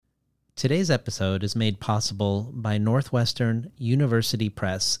Today's episode is made possible by Northwestern University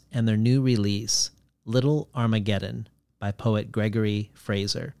Press and their new release, Little Armageddon, by poet Gregory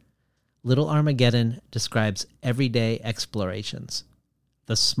Fraser. Little Armageddon describes everyday explorations,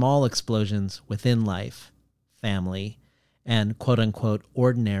 the small explosions within life, family, and quote-unquote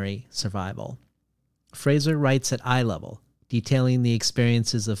ordinary survival. Fraser writes at eye level, detailing the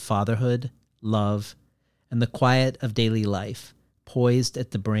experiences of fatherhood, love, and the quiet of daily life, poised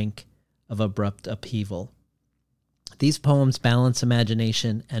at the brink of abrupt upheaval. These poems balance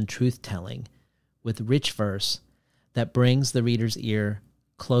imagination and truth-telling with rich verse that brings the reader's ear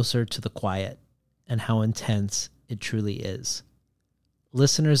closer to the quiet and how intense it truly is.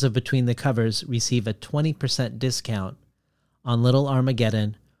 Listeners of Between the Covers receive a 20% discount on Little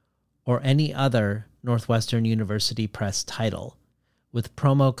Armageddon or any other Northwestern University Press title with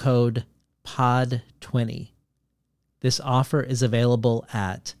promo code POD20. This offer is available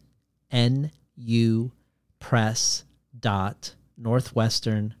at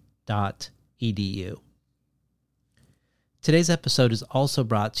nupress.northwestern.edu. Today's episode is also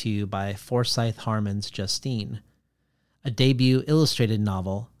brought to you by Forsyth Harmon's Justine, a debut illustrated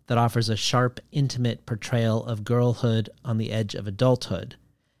novel that offers a sharp, intimate portrayal of girlhood on the edge of adulthood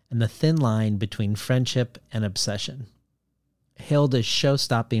and the thin line between friendship and obsession. Hailed as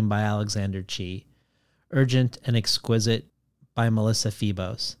show-stopping by Alexander Chee, urgent and exquisite by Melissa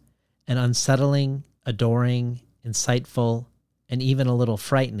Febos, and unsettling, adoring, insightful, and even a little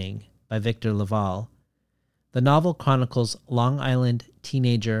frightening by Victor Laval, the novel chronicles Long Island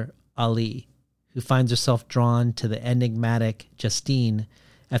teenager Ali, who finds herself drawn to the enigmatic Justine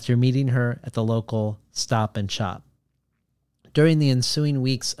after meeting her at the local Stop and Shop. During the ensuing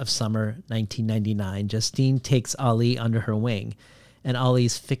weeks of summer 1999, Justine takes Ali under her wing, and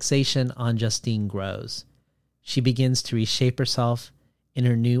Ali's fixation on Justine grows. She begins to reshape herself in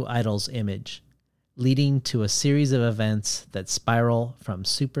her new idol's image, leading to a series of events that spiral from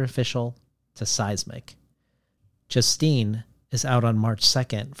superficial to seismic. Justine is out on March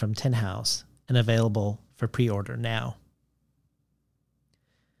 2nd from Tin House and available for pre-order now.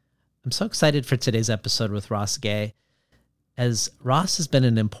 I'm so excited for today's episode with Ross Gay, as Ross has been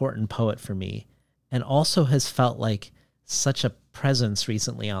an important poet for me and also has felt like such a presence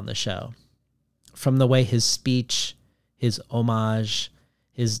recently on the show. From the way his speech, his homage,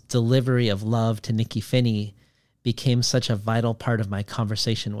 his delivery of love to Nikki Finney became such a vital part of my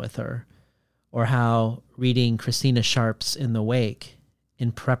conversation with her, or how reading Christina Sharp's In the Wake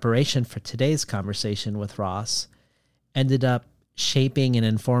in preparation for today's conversation with Ross ended up shaping and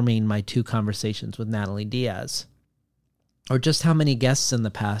informing my two conversations with Natalie Diaz, or just how many guests in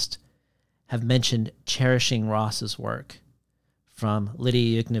the past have mentioned cherishing Ross's work, from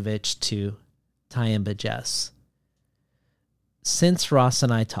Lydia Yuknavitch to Tyehimba Jess. Since Ross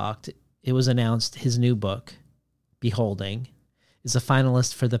and I talked, it was announced his new book, Beholding, is a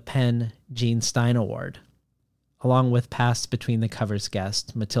finalist for the PEN Gene Stein Award, along with past Between the Covers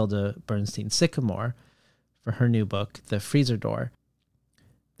guest Matilda Bernstein-Sycamore for her new book, The Freezer Door.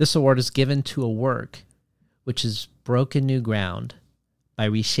 This award is given to a work which has broken new ground by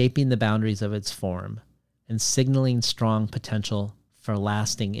reshaping the boundaries of its form and signaling strong potential for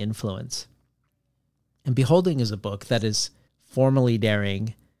lasting influence. And Beholding is a book that is formally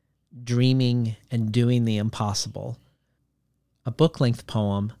daring, dreaming, and doing the impossible. A book-length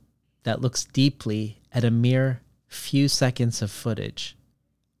poem that looks deeply at a mere few seconds of footage,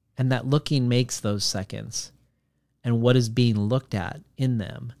 and that looking makes those seconds, and what is being looked at in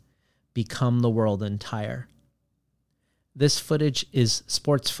them, become the world entire. This footage is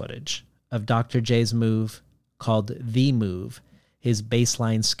sports footage of Dr. J's move called The Move, his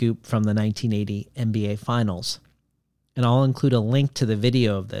baseline scoop from the 1980 NBA Finals. And I'll include a link to the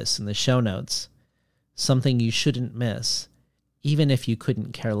video of this in the show notes, something you shouldn't miss, even if you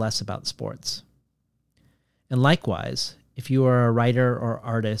couldn't care less about sports. And likewise, if you are a writer or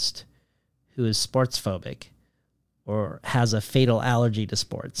artist who is sports phobic or has a fatal allergy to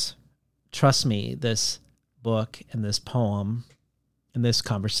sports, trust me, this book and this poem and this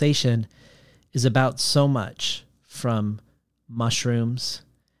conversation is about so much, from mushrooms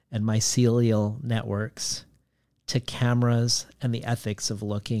and mycelial networks to cameras and the ethics of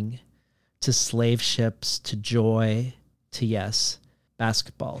looking, to slave ships, to joy, to, yes,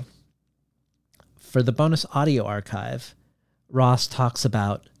 basketball. For the bonus audio archive, Ross talks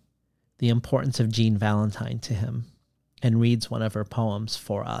about the importance of Jean Valentine to him and reads one of her poems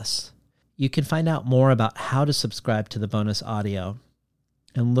for us. You can find out more about how to subscribe to the bonus audio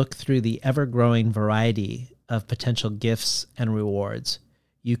and look through the ever-growing variety of potential gifts and rewards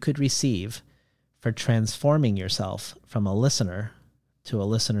you could receive for transforming yourself from a listener to a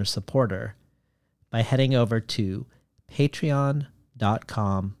listener supporter by heading over to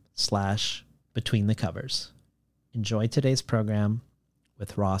patreon.com/betweenthecovers. Enjoy today's program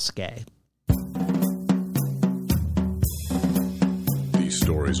with Ross Gay. These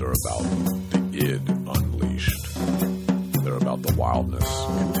stories are about the id unleashed. They're about the wildness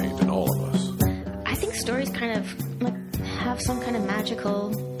contained in all of us. I think stories kind of have some kind of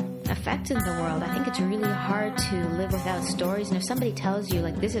magical effect in the world. I think it's really hard to live without stories, and if somebody tells you,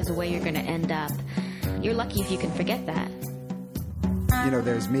 like, this is the way you're going to end up, you're lucky if you can forget that. You know,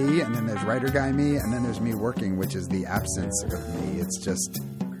 there's me, and then there's writer guy me, and then there's me working, which is the absence of me. It's just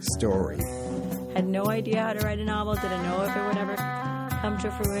story. Had no idea how to write a novel, didn't know if it would ever come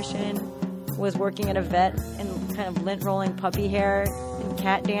to fruition. Was working at a vet and kind of lint rolling puppy hair and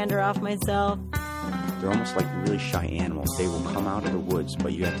cat dander off myself. They're almost like really shy animals. They will come out of the woods,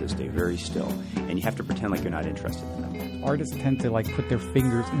 but you have to stay very still. And you have to pretend like you're not interested in them. Artists tend to put their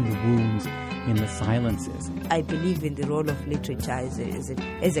fingers in the wounds, in the silences. I believe in the role of literature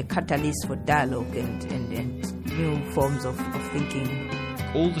as a catalyst for dialogue and new forms of thinking.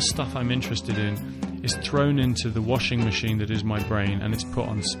 All the stuff I'm interested in is thrown into the washing machine that is my brain, and it's put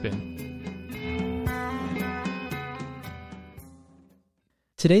on spin.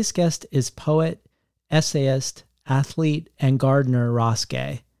 Today's guest is poet, essayist, athlete, and gardener Ross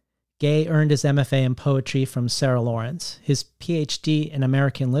Gay. Gay earned his MFA in poetry from Sarah Lawrence, his PhD in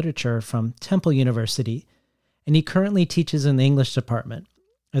American literature from Temple University, and he currently teaches in the English department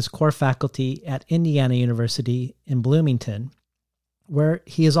as core faculty at Indiana University in Bloomington, where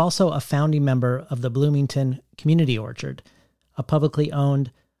he is also a founding member of the Bloomington Community Orchard, a publicly owned,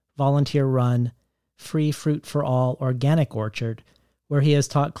 volunteer-run, free fruit-for-all organic orchard where he has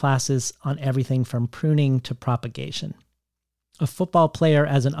taught classes on everything from pruning to propagation. A football player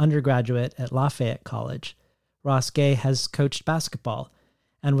as an undergraduate at Lafayette College, Ross Gay has coached basketball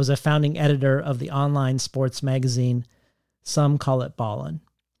and was a founding editor of the online sports magazine Some Call It Ballin'.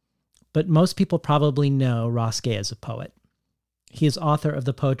 But most people probably know Ross Gay as a poet. He is author of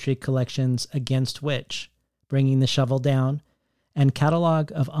the poetry collections Against Which, Bringing the Shovel Down, and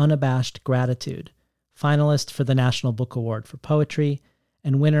Catalog of Unabashed Gratitude, finalist for the National Book Award for Poetry,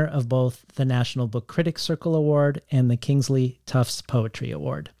 and winner of both the National Book Critics Circle Award and the Kingsley Tufts Poetry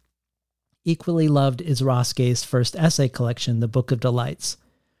Award. Equally loved is Ross Gay's first essay collection, The Book of Delights,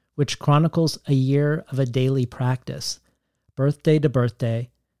 which chronicles a year of a daily practice, birthday to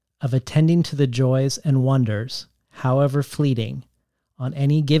birthday, of attending to the joys and wonders, however fleeting, on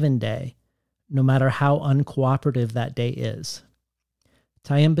any given day, no matter how uncooperative that day is.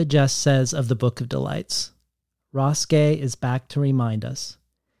 Tyehimba Jess says of the Book of Delights, Ross Gay is back to remind us,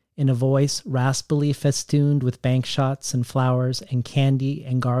 in a voice raspily festooned with bank shots and flowers and candy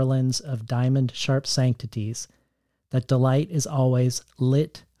and garlands of diamond-sharp sanctities, that delight is always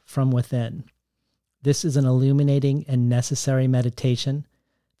lit from within. This is an illuminating and necessary meditation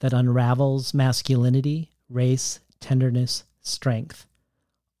that unravels masculinity, race, tenderness, strength,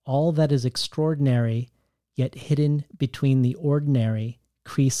 all that is extraordinary, yet hidden between the ordinary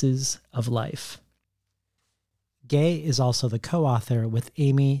creases of life. Gay is also the co-author with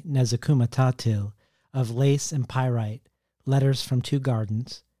Amy Nezhukumatatil of Lace and Pyrite, Letters from Two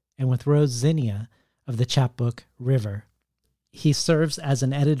Gardens, and with Rose Zinnia of the chapbook River. He serves as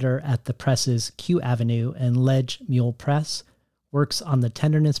an editor at the presses Q Avenue and Ledge Mule Press, works on the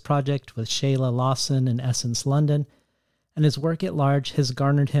Tenderness Project with Shayla Lawson in Essence London, and his work at large has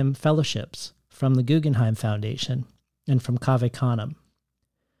garnered him fellowships from the Guggenheim Foundation and from Cave Canem.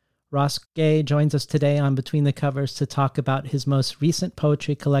 Ross Gay joins us today on Between the Covers to talk about his most recent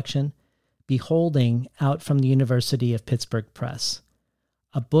poetry collection, Beholding, out from the University of Pittsburgh Press,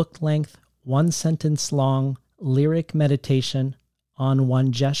 a book-length, one-sentence-long lyric meditation on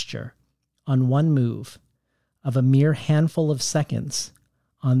one gesture, on one move, of a mere handful of seconds,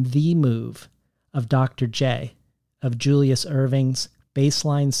 on the move of Dr. J, of Julius Erving's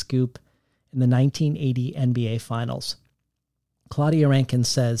baseline scoop in the 1980 NBA Finals. Claudia Rankine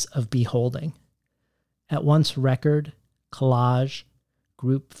says of Beholding, at once record, collage,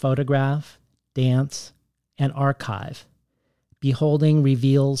 group photograph, dance, and archive, Beholding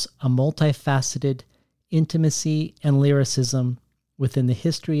reveals a multifaceted intimacy and lyricism within the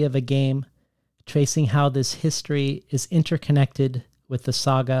history of a game, tracing how this history is interconnected with the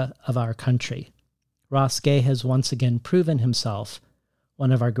saga of our country. Ross Gay has once again proven himself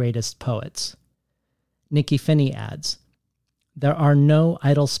one of our greatest poets. Nikki Finney adds, there are no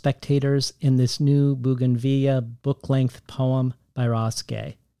idle spectators in this new Bougainvillea book-length poem by Ross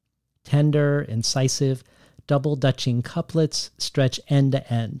Gay. Tender, incisive, double-dutching couplets stretch end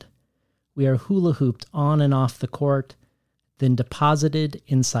to end. We are hula-hooped on and off the court. then deposited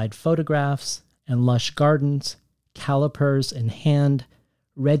inside photographs and lush gardens, calipers in hand,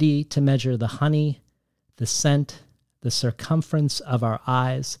 ready to measure the honey, the scent, the circumference of our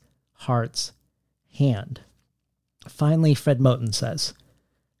eyes, hearts, hand. Finally, Fred Moten says,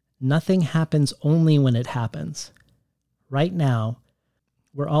 nothing happens only when it happens. Right now,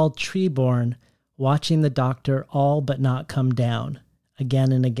 we're all tree-born, watching the doctor all but not come down,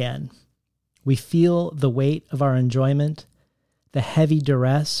 again and again. We feel the weight of our enjoyment, the heavy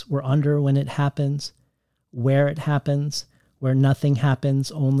duress we're under when it happens, where nothing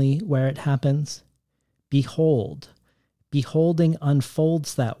happens, only where it happens. Behold. Beholding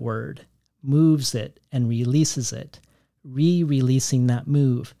unfolds that word, moves it and releases it, re-releasing that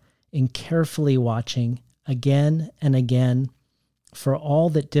move, and carefully watching again and again for all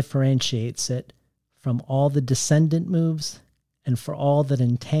that differentiates it from all the descendant moves and for all that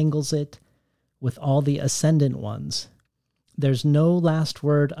entangles it with all the ascendant ones. There's no last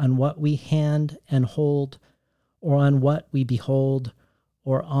word on what we hand and hold, or on what we behold,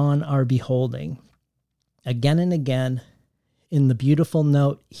 or on our beholding. Again and again, in the beautiful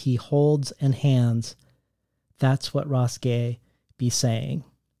note he holds and hands, that's what Ross Gay be saying.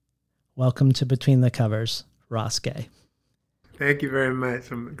 Welcome to Between the Covers, Ross Gay. Thank you very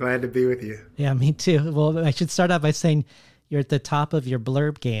much. I'm glad to be with you. Yeah, me too. Well, I should start out by saying you're at the top of your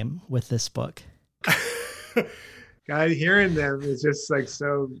blurb game with this book. God, hearing them is just like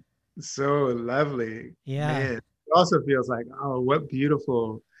so lovely. Yeah. Man. It also feels like, oh, what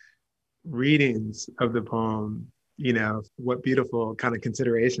beautiful readings of the poem, what beautiful kind of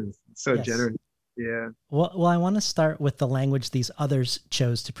considerations. So yes. Generous. Yeah. Well, I want to start with the language these others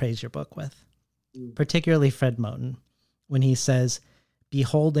chose to praise your book with, particularly Fred Moten, when he says,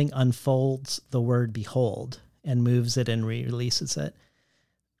 beholding unfolds the word behold and moves it and releases it.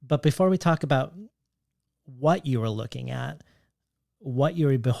 But before we talk about what you were looking at, what you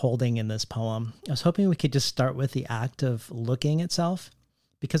were beholding in this poem, I was hoping we could just start with the act of looking itself,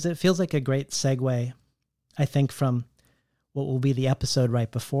 because it feels like a great segue, I think, from what will be the episode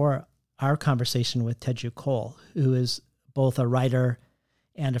right before our conversation with Teju Cole, who is both a writer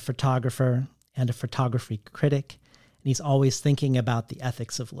and a photographer and a photography critic. And he's always thinking about the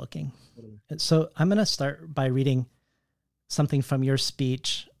ethics of looking. So I'm going to start by reading something from your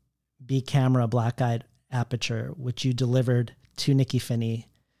speech, Be Camera, Black-Eyed Aperture, which you delivered to Nikki Finney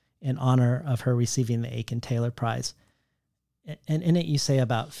in honor of her receiving the Aiken Taylor Prize. And in it you say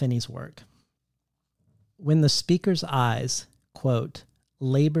about Finney's work, when the speaker's eyes, quote,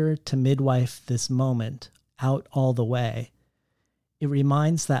 labor to midwife this moment out all the way, it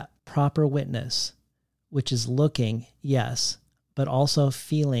reminds that proper witness, which is looking, yes, but also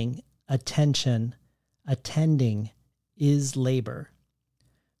feeling, attention, attending, is labor.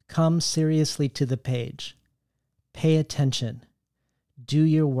 Come seriously to the page. Pay attention. Do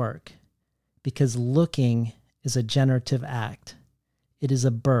your work, because looking is a generative act. It is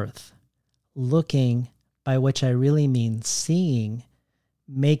a birth. Looking, by which I really mean seeing,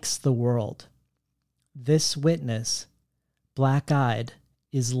 makes the world. This witness, black-eyed,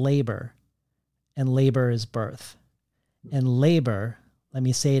 is labor, and labor is birth. And labor, let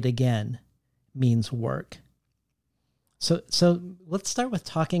me say it again, means work. So let's start with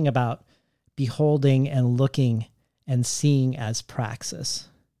talking about beholding and looking and seeing as praxis.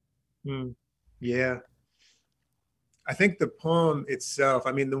 Yeah. I think the poem itself,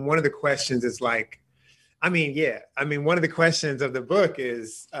 one of the questions is like, one of the questions of the book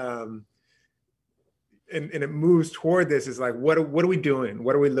is, and it moves toward this, is like, what are we doing?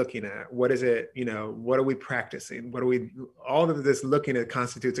 What are we looking at? What is it, what are we practicing? All of this looking at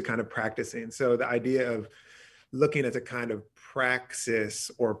constitutes a kind of practicing. So the idea of looking as a kind of praxis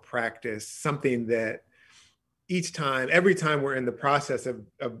or practice, something that every time we're in the process of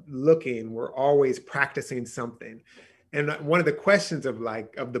looking, we're always practicing something. And one of the questions of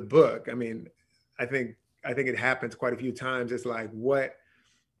the book, I think it happens quite a few times. It's like, what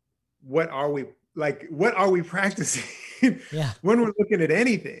are we practicing Yeah. when we're looking at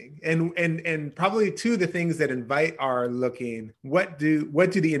anything? And probably too, the things that invite our looking, what do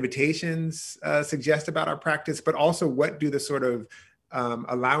the invitations suggest about our practice, but also what do the sort of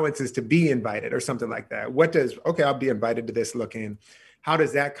allowances to be invited or something like that? I'll be invited to this looking. How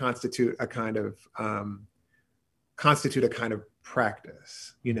does that constitute a kind of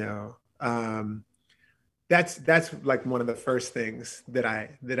practice, that's like one of the first things that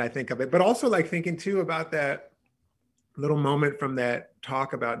I think of it, but also like thinking too about that little moment from that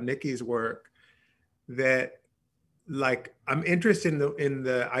talk about Nikki's work, that like I'm interested in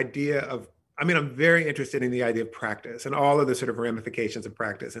the idea of I mean, I'm very interested in the idea of practice and all of the sort of ramifications of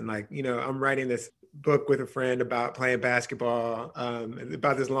practice. And like, you know, I'm writing this book with a friend about playing basketball,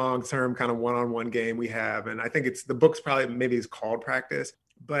 about this long-term kind of one-on-one game we have. And I think the book's probably maybe it's called Practice,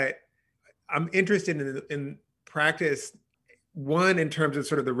 but I'm interested in practice, one, in terms of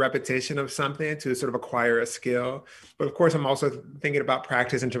sort of the repetition of something to sort of acquire a skill. But of course, I'm also thinking about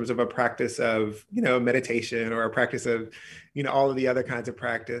practice in terms of a practice of, you know, meditation, or a practice of, you know, all of the other kinds of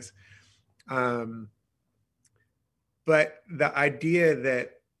practice. But the idea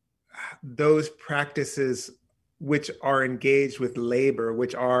that those practices which are engaged with labor,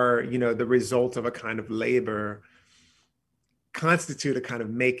 which are, you know, the result of a kind of labor, constitute a kind of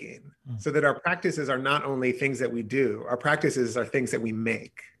making. So that our practices are not only things that we do, our practices are things that we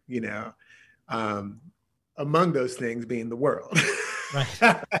make, you know, among those things being the world.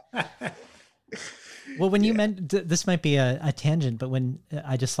 Right. Well, when you meant, this might be a tangent, but when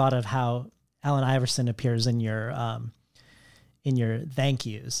I just thought of how Allen Iverson appears in your thank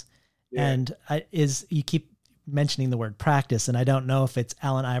yous, and you keep mentioning the word practice, and I don't know if it's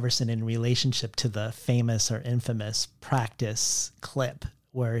Allen Iverson in relationship to the famous or infamous Practice clip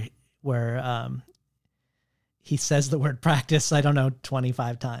where he says the word practice, I don't know,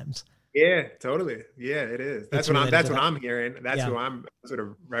 25 times. Yeah, totally. Yeah, it is. That's what I'm hearing. That's who I'm sort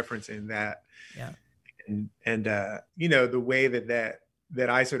of referencing that. Yeah. And you know, the way that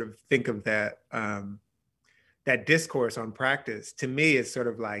I sort of think of that, that discourse on practice, to me is sort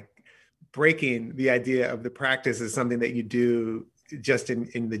of like breaking the idea of the practice as something that you do just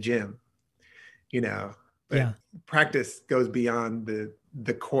in the gym, you know, but practice goes beyond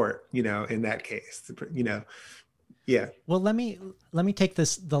the court, you know, in that case, you know. Yeah. Well, let me take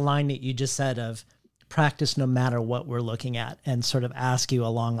the line that you just said of practice no matter what we're looking at, and sort of ask you a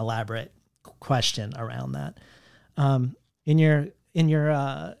long, elaborate question around that. In your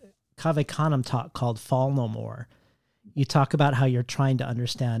Cave Canem talk called Fall No More, you talk about how you're trying to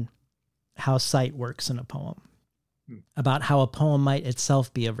understand how sight works in a poem, about how a poem might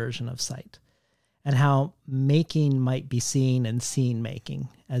itself be a version of sight, and how making might be seen and seen making,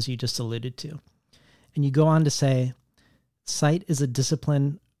 as you just alluded to. And you go on to say, sight is a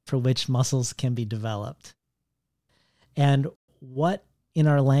discipline for which muscles can be developed. And what in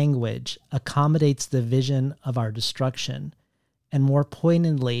our language accommodates the vision of our destruction? And more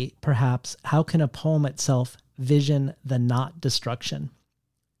poignantly, perhaps, how can a poem itself vision the not destruction?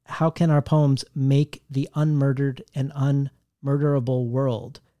 How can our poems make the unmurdered and unmurderable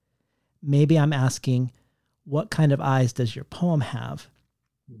world? Maybe I'm asking, what kind of eyes does your poem have?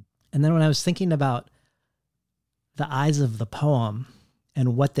 And then when I was thinking about the eyes of the poem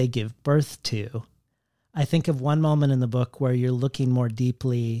and what they give birth to, I think of one moment in the book where you're looking more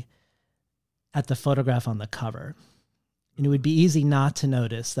deeply at the photograph on the cover. And it would be easy not to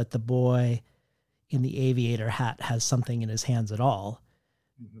notice that the boy in the aviator hat has something in his hands at all,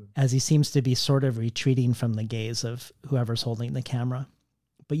 as he seems to be sort of retreating from the gaze of whoever's holding the camera.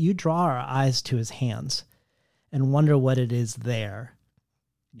 But you draw our eyes to his hands and wonder what it is there.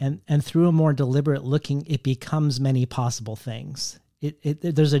 And through a more deliberate looking, it becomes many possible things.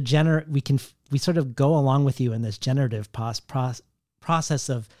 There's we sort of go along with you in this generative process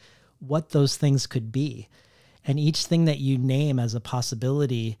of what those things could be. And each thing that you name as a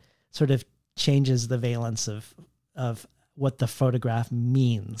possibility sort of changes the valence of what the photograph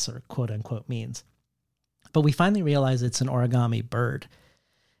means, or quote unquote means. But we finally realize it's an origami bird,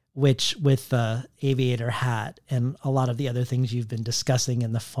 which with the aviator hat and a lot of the other things you've been discussing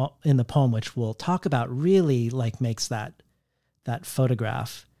in the poem, which we'll talk about, really like makes that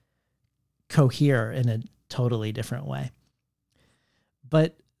photograph cohere in a totally different way.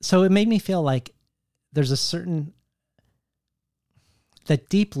 But so it made me feel like there's that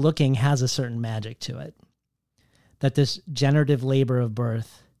deep looking has a certain magic to it, that this generative labor of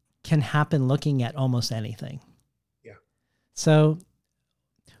birth can happen looking at almost anything. Yeah. So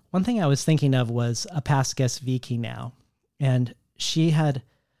one thing I was thinking of was a past guest, Vicky now, and she had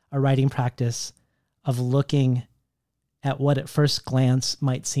a writing practice of looking at what at first glance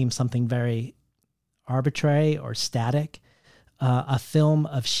might seem something very arbitrary or static, a film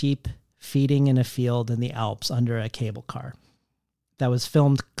of sheep feeding in a field in the Alps under a cable car that was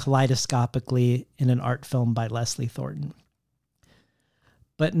filmed kaleidoscopically in an art film by Leslie Thornton.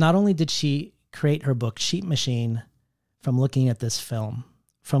 But not only did she create her book Sheep Machine from looking at this film,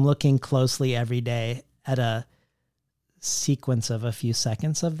 from looking closely every day at a sequence of a few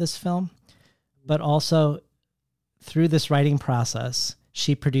seconds of this film, but also through this writing process,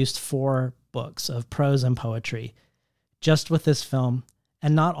 she produced 4 books of prose and poetry just with this film,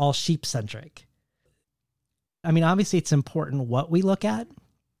 and not all sheep-centric. I mean, obviously it's important what we look at,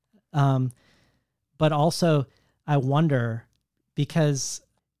 But also, I wonder, because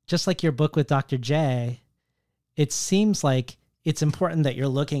just like your book with Dr. J, it seems like it's important that you're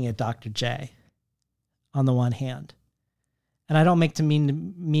looking at Dr. J on the one hand. And I don't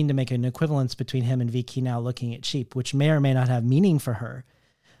mean to make an equivalence between him and Vicky now looking at sheep, which may or may not have meaning for her.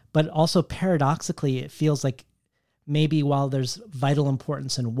 But also paradoxically, it feels like maybe while there's vital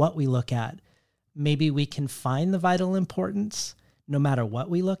importance in what we look at, maybe we can find the vital importance no matter what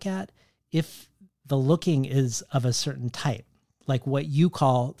we look at if the looking is of a certain type, like what you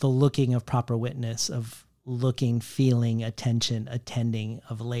call the looking of proper witness, of looking, feeling, attention, attending,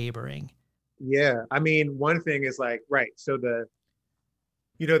 of laboring. Yeah. I mean, one thing is like, right. So the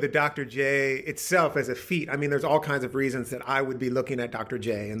Dr. J itself as a feat, I mean, there's all kinds of reasons that I would be looking at Dr.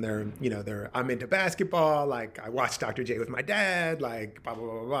 J, and I'm into basketball. Like I watched Dr. J with my dad, like blah, blah,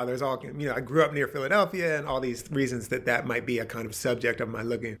 blah, blah. There's all, I grew up near Philadelphia, and all these reasons that might be a kind of subject of my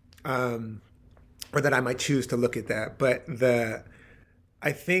looking, or that I might choose to look at that. But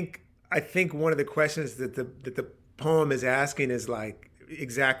I think one of the questions that the poem is asking is like,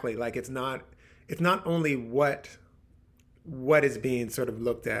 exactly, like it's not only what is being sort of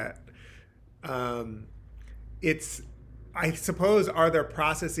looked at. It's, I suppose, are there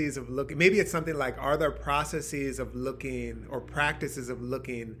processes of looking? Maybe it's something like, are there processes of looking or practices of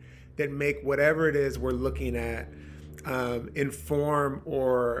looking that make whatever it is we're looking at inform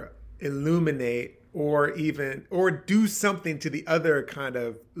or illuminate or do something to the other kind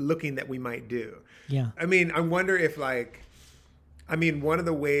of looking that we might do? Yeah. I mean, I wonder if one of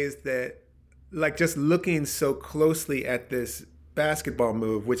the ways that, like, just looking so closely at this basketball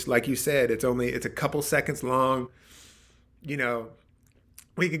move, which, like you said, it's a couple seconds long,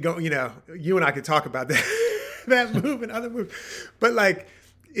 we could go, you and I could talk about that move and other moves, but like,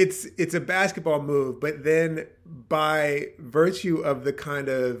 it's a basketball move, but then by virtue of the kind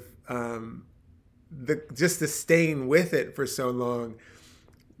of, the staying with it for so long,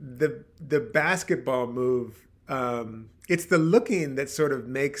 the basketball move, it's the looking that sort of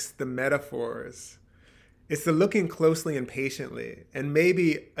makes the metaphors. It's the looking closely and patiently. And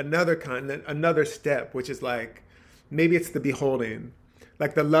maybe another step, which is like, maybe it's the beholding,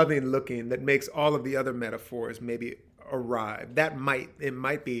 like the loving looking that makes all of the other metaphors maybe arrive. It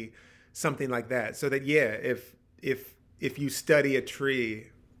might be something like that. So that, yeah, if you study a tree,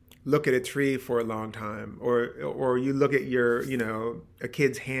 look at a tree for a long time, or you look at a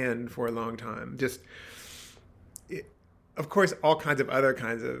kid's hand for a long time, of course, all kinds of other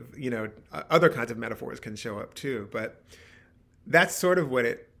kinds of metaphors can show up too. But that's sort of what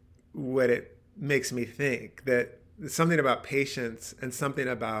it makes me think, that there's something about patience and something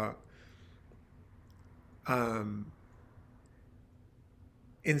about,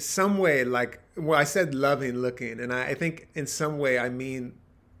 in some way, like, well, I said loving looking, and I think in some way I mean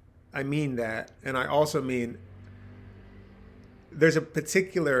that, and I also mean there's a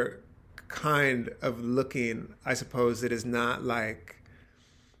particular kind of looking, I suppose, that is not like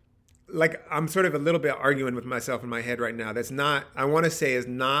I'm sort of a little bit arguing with myself in my head right now. That's not, I want to say, is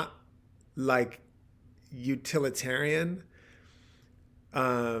not like utilitarian.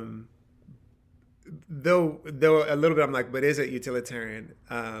 Though a little bit I'm like, but is it utilitarian?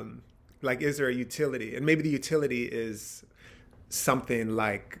 Like, is there a utility? And maybe the utility is something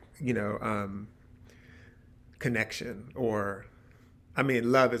like, connection, or, I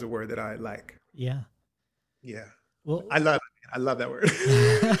mean, love is a word that I like. Yeah. Yeah. Well, I love that word.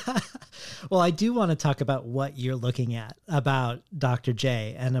 Well, I do want to talk about what you're looking at about Dr.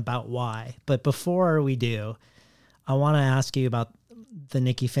 J and about why. But before we do, I want to ask you about the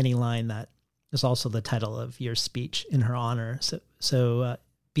Nikky Finney line that is also the title of your speech in her honor. So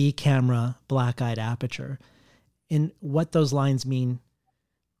B camera, black-eyed aperture. And what those lines mean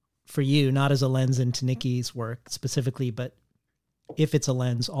for you, not as a lens into Nikki's work specifically, but if it's a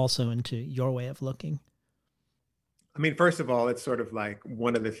lens also into your way of looking. I mean, first of all, it's sort of like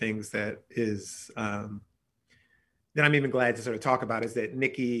one of the things that is, that I'm even glad to sort of talk about, is that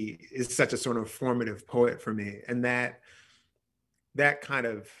Nikky is such a sort of formative poet for me. And that kind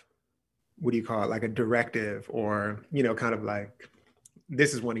of, what do you call it? Like a directive, or, kind of like,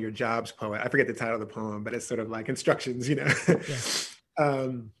 this is one of your jobs, poet. I forget the title of the poem, but it's sort of like instructions, Yeah.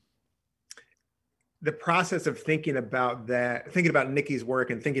 The process of thinking about Nikky's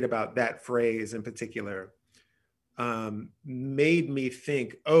work and thinking about that phrase in particular, made me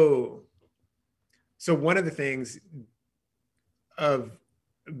think, so one of the things of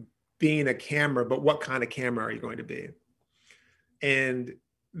being a camera, but what kind of camera are you going to be? And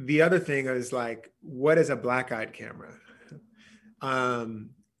the other thing is like, what is a black-eyed camera?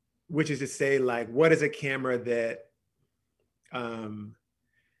 Which is to say, like, what is a camera that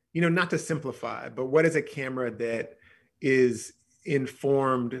not to simplify, but what is a camera that is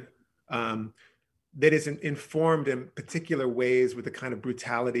informed, in particular ways with the kind of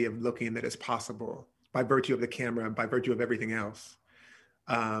brutality of looking that is possible by virtue of the camera, by virtue of everything else,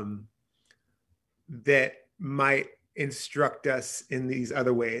 that might instruct us in these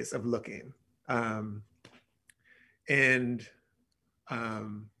other ways of looking. And in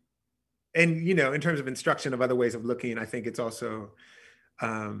terms of instruction of other ways of looking, I think it's also,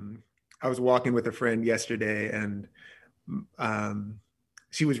 I was walking with a friend yesterday, and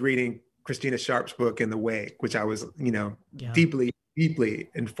she was reading Christina Sharp's book In the Wake, which I was, deeply, deeply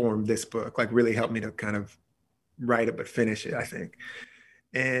informed. This book like really helped me to kind of write it, but finish it, I think.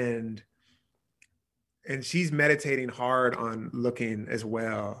 And she's meditating hard on looking as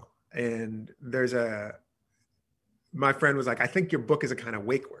well. And my friend was like, I think your book is a kind of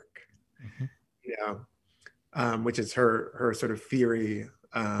wake work, which is her sort of theory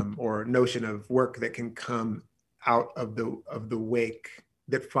or notion of work that can come out of the wake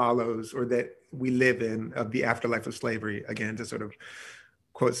that follows or that we live in of the afterlife of slavery, again, to sort of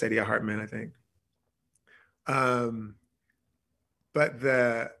quote Saidiya Hartman, I think.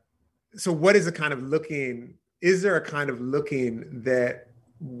 So what is a kind of looking, is there a kind of looking that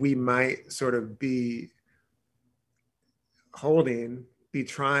we might sort of be holding, be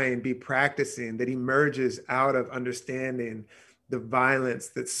trying, be practicing, that emerges out of understanding the violence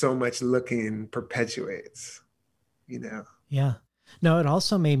that so much looking perpetuates, Yeah. No,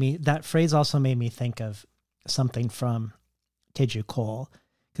 that phrase also made me think of something from Teju Cole,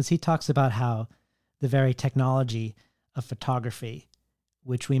 because he talks about how the very technology of photography,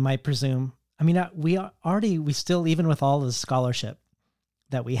 which we might presume, we still, even with all the scholarship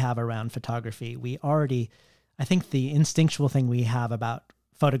that we have around photography, I think the instinctual thing we have about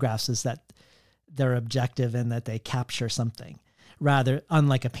photographs is that they're objective and that they capture something, rather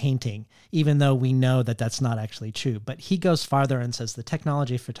unlike a painting, even though we know that that's not actually true. But he goes farther and says the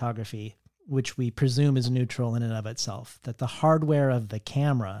technology of photography, which we presume is neutral in and of itself, that the hardware of the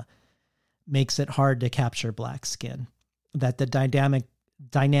camera makes it hard to capture black skin, that the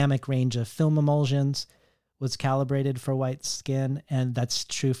dynamic range of film emulsions was calibrated for white skin, and that's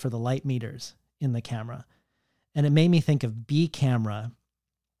true for the light meters in the camera. And it made me think of B camera,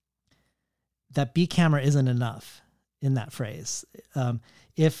 that B camera isn't enough in that phrase.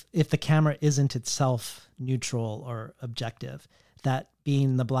 If the camera isn't itself neutral or objective, that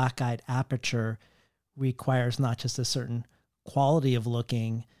being the black-eyed aperture requires not just a certain quality of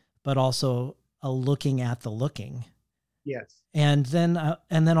looking, but also a looking at the looking. Yes. And then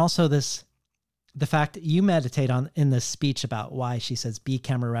also the fact that you meditate on in this speech about why she says B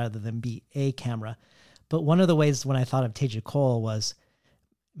camera rather than be a camera. But one of the ways when I thought of Teju Cole was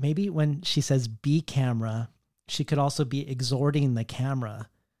maybe when she says B camera, she could also be exhorting the camera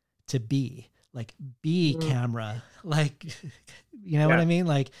to be like be camera, like, what I mean?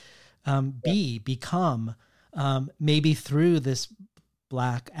 Like, become, maybe through this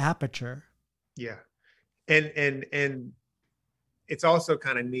black aperture. Yeah. And it's also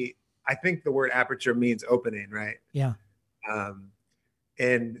kind of neat. I think the word aperture means opening, right? Yeah.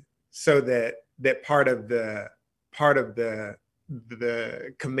 And so that part of the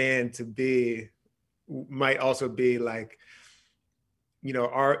command to be might also be like,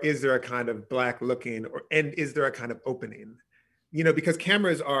 is there a kind of black looking and is there a kind of opening? Because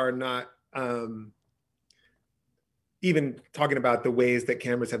cameras are not, even talking about the ways that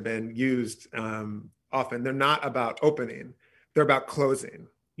cameras have been used, often they're not about opening, they're about closing,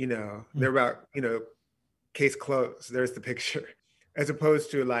 they're about, case closed, there's the picture, as opposed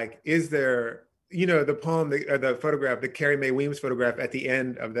to like, is there, the poem, the photograph, the Carrie Mae Weems photograph at the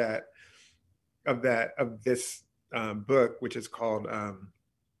end of this book, which is called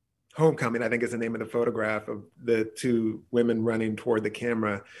Homecoming, I think is the name of the photograph of the two women running toward the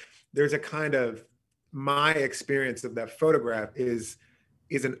camera. There's a kind of, my experience of that photograph is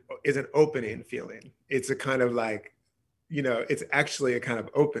an opening feeling. It's a kind of like, it's actually a kind of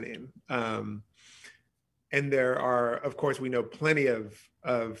opening. And there are, of course, we know plenty of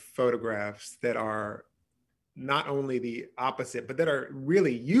photographs that are not only the opposite, but that are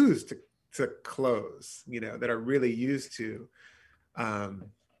really used to close, that are really used to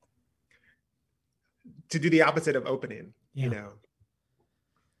do the opposite of opening, Yeah.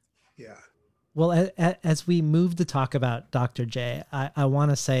 Well, as we move to talk about Dr. J, I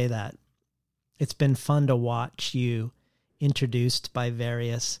want to say that it's been fun to watch you introduced by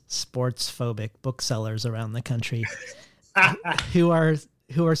various sports-phobic booksellers around the country who are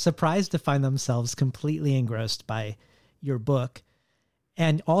surprised to find themselves completely engrossed by your book,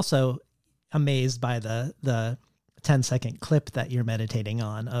 and also amazed by the 10-second clip that you're meditating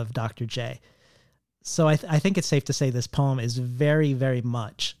on of Dr. J. So I think it's safe to say this poem is very, very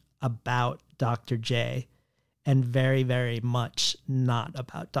much about Dr. J and very, very much not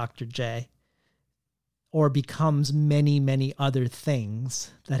about Dr. J, or becomes many, many other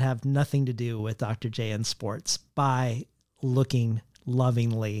things that have nothing to do with Dr. J and sports by looking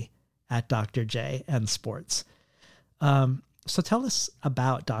lovingly at Dr. J and sports. So tell us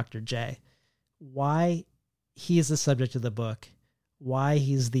about Dr. J, why he is the subject of the book, why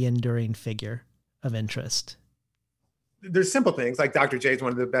he's the enduring figure of interest. There's simple things like Dr. J is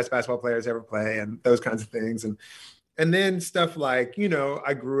one of the best basketball players ever play, and those kinds of things. And then stuff like,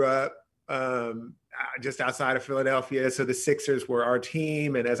 I grew up just outside of Philadelphia. So the Sixers were our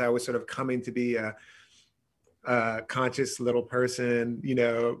team. And as I was sort of coming to be a conscious little person,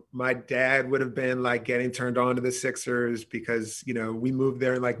 my dad would have been like getting turned on to the Sixers because, we moved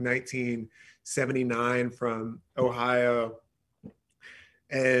there in like 1979 from Ohio.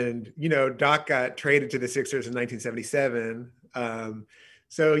 And, Doc got traded to the Sixers in 1977.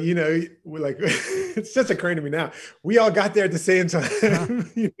 So, we're like, it's just occurring to me now, we all got there at the same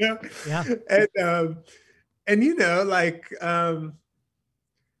time, Yeah. And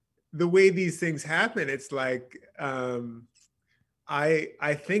the way these things happen, it's like, I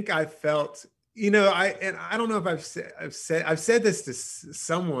think I felt, I don't know if I've said this to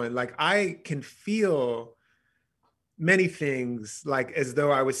someone, like I can feel many things like as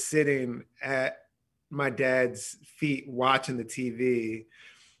though I was sitting at my dad's feet watching the TV,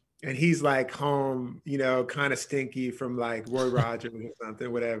 and he's like home, kind of stinky from like Roy Rogers or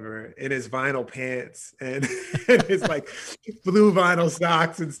something, whatever, in his vinyl pants and his like blue vinyl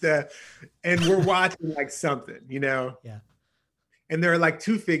socks and stuff. And we're watching like something, Yeah. And there are like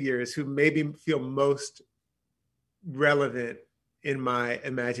two figures who maybe feel most relevant in my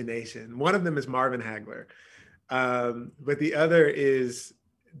imagination. One of them is Marvin Hagler. But the other is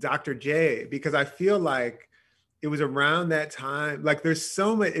Dr. J, because I feel like it was around that time, like there's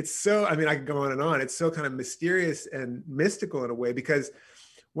so much, I could go on and on. It's so kind of mysterious and mystical in a way, because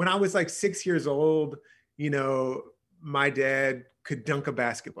when I was like 6 years old, my dad could dunk a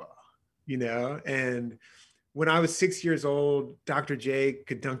basketball, and when I was 6 years old, Dr. J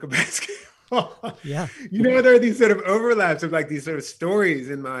could dunk a basketball. Yeah. There are these sort of overlaps of like these sort of stories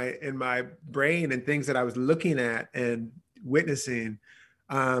in my brain and things that I was looking at and witnessing.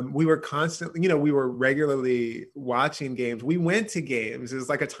 We were constantly, we were regularly watching games. We went to games. It was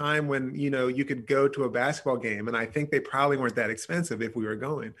like a time when, you could go to a basketball game, and I think they probably weren't that expensive if we were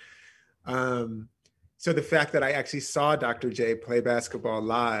going. So the fact that I actually saw Dr. J play basketball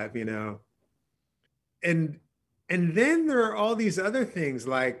live, and then there are all these other things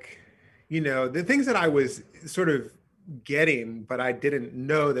like, the things that I was sort of getting, but I didn't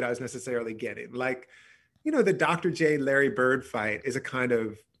know that I was necessarily getting, like, the Dr. J Larry Bird fight is a kind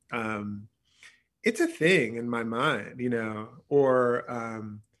of, it's a thing in my mind, or,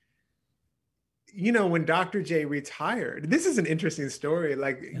 when Dr. J retired, this is an interesting story.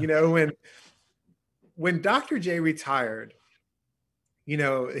 Like, when Dr. J retired,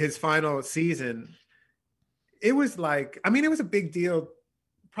 his final season, it was like, it was a big deal,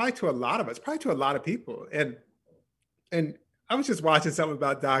 probably to a lot of us, probably to a lot of people. And I was just watching something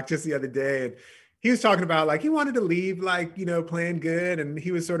about Doc just the other day, and he was talking about like, he wanted to leave, like, playing good. And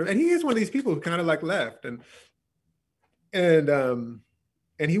he was and he is one of these people who kind of like left and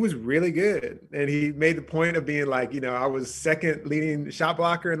he was really good. And he made the point of being like, I was second leading shot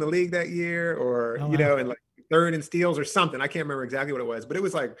blocker in the league that year, or, and like third in steals or something. I can't remember exactly what it was, but it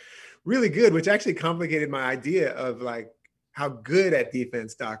was like really good, which actually complicated my idea of like how good at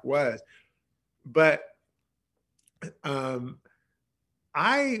defense Doc was. But,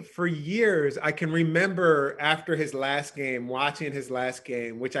 for years, I can remember after his last game, watching his last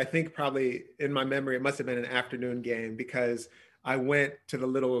game, which I think probably in my memory, it must have been an afternoon game, because I went to the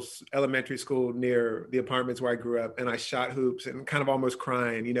little elementary school near the apartments where I grew up, and I shot hoops and kind of almost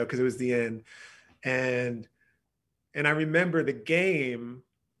crying, because it was the end. And I remember the game,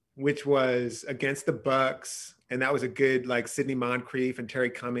 which was against the Bucks. And that was a good, like Sidney Moncrief and Terry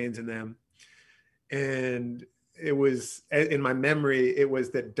Cummings and them. And it was, in my memory, it was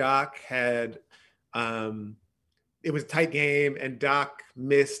that Doc had, it was a tight game, and Doc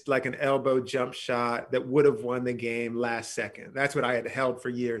missed like an elbow jump shot that would have won the game last second. That's what I had held for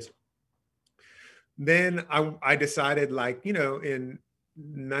years. Then I decided, like, in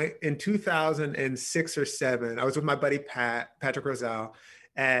 2006 or 7, I was with my buddy Patrick Rosal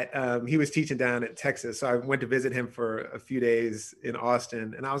he was teaching down at Texas. So I went to visit him for a few days in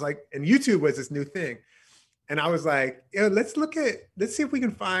Austin, and I was like, and YouTube was this new thing. And I was like, yo, let's see if we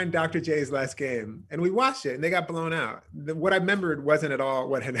can find Dr. J's last game. And we watched it and they got blown out. What I remembered wasn't at all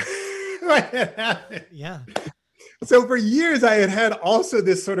what had, what had happened. Yeah. So for years, I had also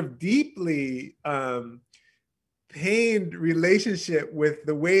this sort of deeply pained relationship with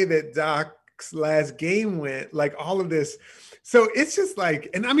the way that Doc's last game went, like all of this. So it's just like,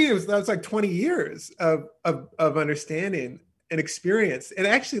 and I mean, that was like 20 years of understanding and experience. And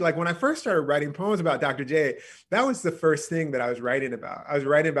actually, like when I first started writing poems about Dr. J, that was the first thing that I was writing about. I was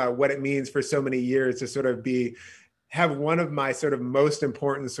writing about what it means for so many years to sort of have one of my sort of most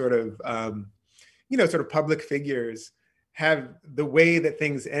important sort of, sort of public figures have the way that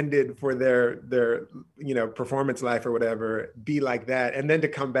things ended for their performance life or whatever be like that. And then to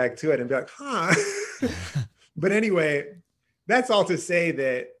come back to it and be like, huh. But anyway, that's all to say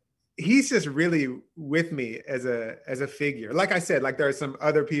that he's just really with me as a figure. Like I said, like there are some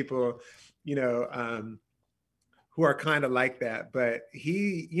other people, who are kind of like that, but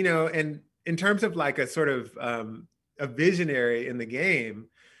he, and in terms of like a sort of a visionary in the game,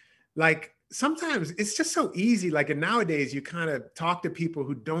 like sometimes it's just so easy. Like, and nowadays you kind of talk to people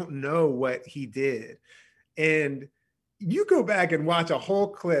who don't know what he did, and you go back and watch a whole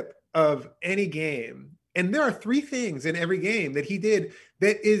clip of any game, and there are 3 things in every game that he did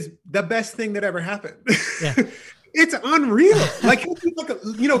that is the best thing that ever happened. Yeah. It's unreal. Like, he'll do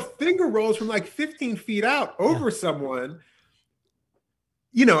like finger rolls from like 15 feet out over someone.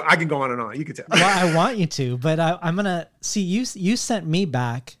 I can go on and on. You could tell. Well, I want you to, but I'm gonna see you. You sent me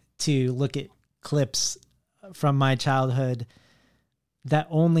back to look at clips from my childhood that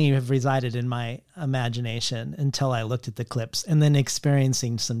only have resided in my imagination until I looked at the clips, and then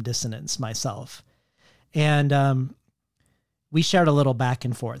experiencing some dissonance myself. And we shared a little back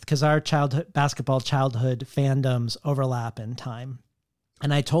and forth because our basketball childhood fandoms overlap in time.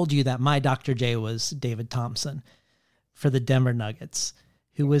 And I told you that my Dr. J was David Thompson for the Denver Nuggets,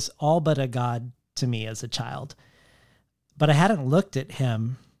 who was all but a god to me as a child. But I hadn't looked at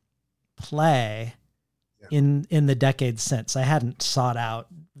him play in the decades since. I hadn't sought out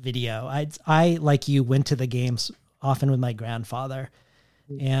video. I like you, went to the games often with my grandfather,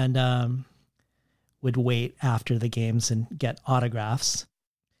 and would wait after the games and get autographs.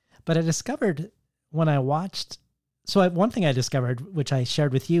 But I discovered when I watched, one thing I discovered, which I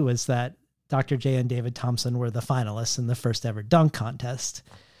shared with you, was that Dr. J and David Thompson were the finalists in the first ever dunk contest.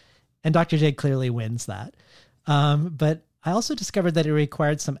 And Dr. J clearly wins that. But I also discovered that it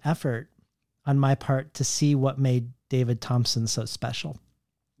required some effort on my part to see what made David Thompson so special.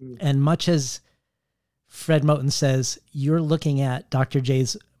 And much as Fred Moten says, you're looking at Dr.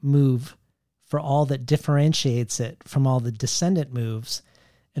 J's move for all that differentiates it from all the descendant moves,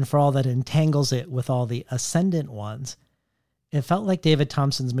 and for all that entangles it with all the ascendant ones. It felt like David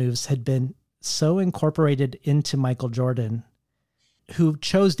Thompson's moves had been so incorporated into Michael Jordan, who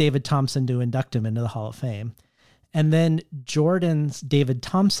chose David Thompson to induct him into the Hall of Fame. And then Jordan's David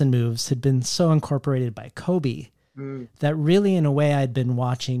Thompson moves had been so incorporated by Kobe that really, in a way, I'd been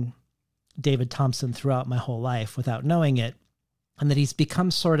watching David Thompson throughout my whole life without knowing it. And that he's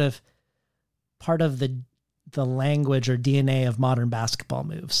become sort of part of the language or DNA of modern basketball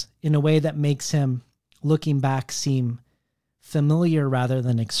moves in a way that makes him, looking back, seem familiar rather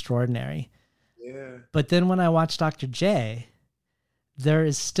than extraordinary. Yeah. But then when I watch Dr. J, there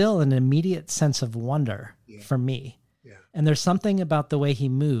is still an immediate sense of wonder for me. Yeah. And there's something about the way he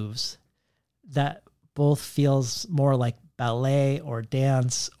moves that both feels more like ballet or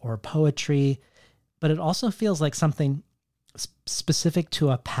dance or poetry, but it also feels like something specific to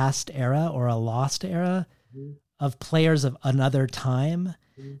a past era or a lost era of players of another time.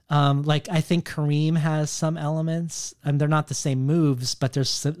 Like I think Kareem has some elements, and they're not the same moves, but there's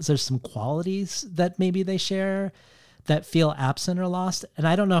some qualities that maybe they share that feel absent or lost. And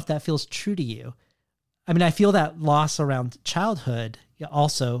I don't know if that feels true to you. I mean, I feel that loss around childhood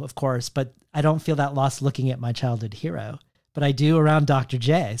also, of course, but I don't feel that loss looking at my childhood hero. But I do around Dr.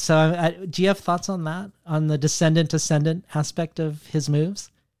 J. So do you have thoughts on that, on the descendant-ascendant aspect of his moves?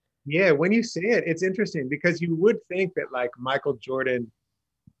 Yeah, when you say it, it's interesting because you would think that like Michael Jordan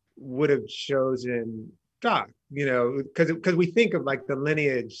would have chosen Doc, because we think of like the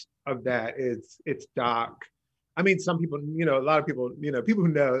lineage of that. It's Doc. I mean, some people, a lot of people, people who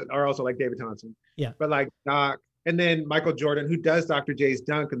know are also like David Thompson. Yeah. But like Doc, and then Michael Jordan, who does Dr. J's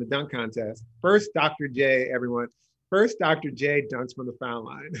dunk in the dunk contest. First Dr. J, everyone. First Dr. J dunks from the foul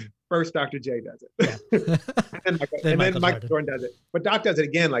line. First Dr. J does it. Yeah. and then Michael Jordan does it. But Doc does it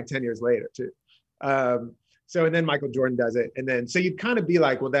again like 10 years later too. And then Michael Jordan does it. And then, so you'd kind of be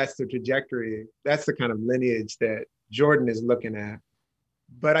like, well, that's the trajectory. That's the kind of lineage that Jordan is looking at.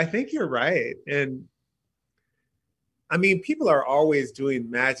 But I think you're right. And I mean, people are always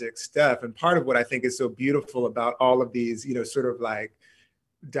doing magic stuff. And part of what I think is so beautiful about all of these, you know, sort of like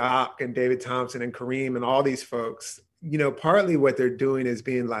Doc and David Thompson and Kareem and all these folks, you know, partly what they're doing is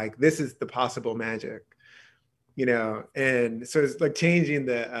being like, this is the possible magic, you know, and so it's like changing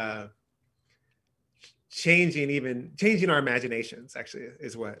our imaginations actually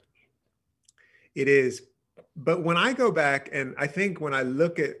is what it is. But when I go back and I think when I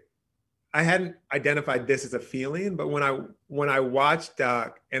look at, I hadn't identified this as a feeling, but when I watch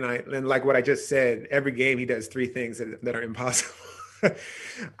Doc and like what I just said, every game he does 3 things that are impossible.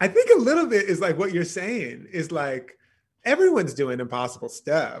 I think a little bit is like what you're saying is like, everyone's doing impossible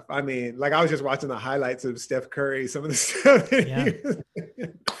stuff. I mean, like I was just watching the highlights of Steph Curry, some of the stuff.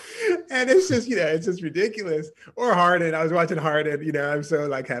 And it's just, you know, it's just ridiculous. Or Harden. I was watching Harden, you know, I'm so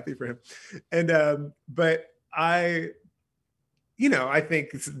like happy for him. And, but you know, I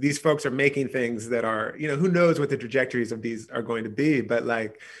think these folks are making things that are, you know, who knows what the trajectories of these are going to be, but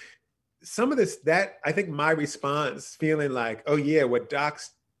like some of this, that I think my response feeling like, oh yeah, what Doc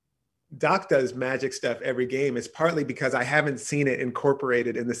does magic stuff every game is partly because I haven't seen it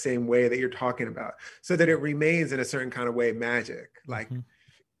incorporated in the same way that you're talking about, so that it remains in a certain kind of way magic. Like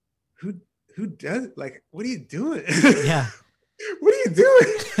who does, like, what are you doing? Yeah. What are you doing?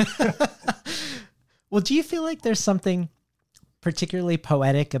 Well, do you feel like there's something particularly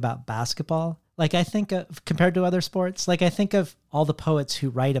poetic about basketball? Like I think of, compared to other sports, like I think of all the poets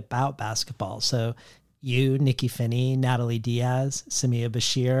who write about basketball. So you, Nikki Finney, Natalie Diaz, Samia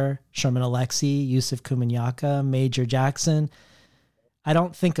Bashir, Sherman Alexie, Yusuf Kumunyaka, Major Jackson. I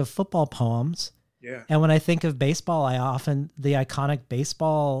don't think of football poems. Yeah. And when I think of baseball, the iconic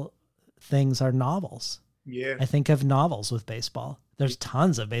baseball things are novels. Yeah. I think of novels with baseball. There's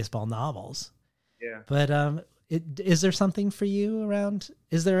tons of baseball novels. Yeah. But is there something for you around,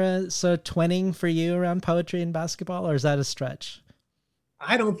 is there a twinning for you around poetry and basketball, or is that a stretch?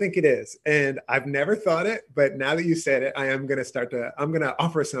 I don't think it is. And I've never thought it, but now that you said it, I'm going to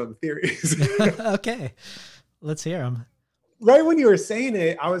offer some theories. Okay. Let's hear them. Right when you were saying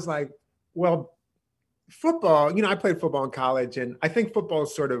it, I was like, well, football, you know, I played football in college, and I think football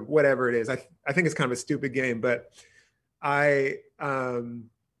is sort of whatever it is. I think it's kind of a stupid game, but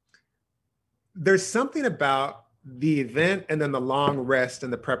there's something about the event and then the long rest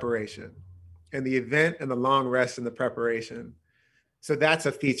and the preparation, and the event and the long rest and the preparation. So that's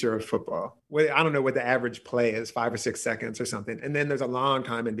a feature of football. I don't know what the average play is, 5 or 6 seconds or something. And then there's a long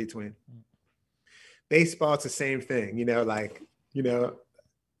time in between. Baseball, it's the same thing, you know, like, you know,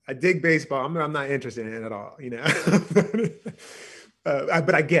 I dig baseball. I'm not interested in it at all, you know,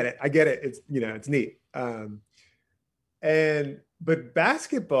 but I get it. It's, you know, it's neat. But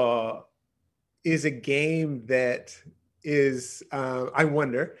basketball is a game that is, I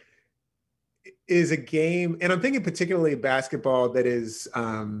wonder, is a game, and I'm thinking particularly basketball that is,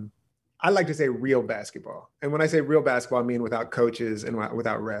 I like to say real basketball. And when I say real basketball, I mean without coaches and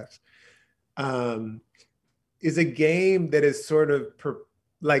without refs, is a game that is sort of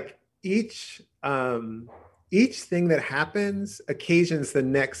like each thing that happens occasions the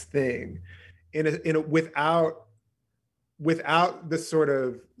next thing without the sort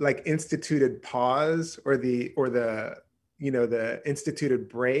of like instituted pause or the you know, the instituted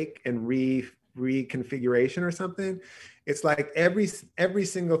break and reconfiguration or something. It's like every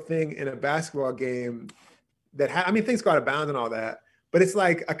single thing in a basketball game that I mean, things go out of bounds and all that, but it's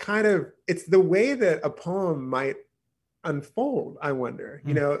like a kind of, it's the way that a poem might unfold, I wonder,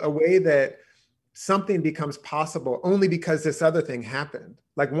 you know, a way that something becomes possible only because this other thing happened.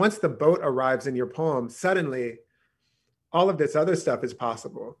 Like once the boat arrives in your poem, suddenly all of this other stuff is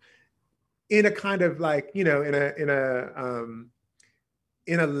possible in a kind of like, you know, in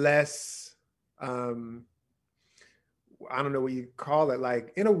a less, I don't know what you call it,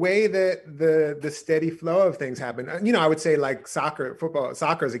 like in a way that the steady flow of things happen. You know, I would say like soccer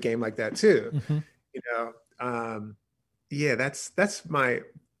is a game like that too. Mm-hmm. You know, yeah, that's my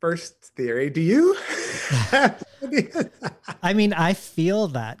first theory. Do you? I mean, I feel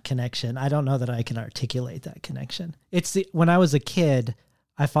that connection. I don't know that I can articulate that connection. When I was a kid,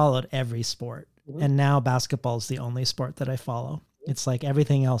 I followed every sport, mm-hmm. and now basketball is the only sport that I follow. It's like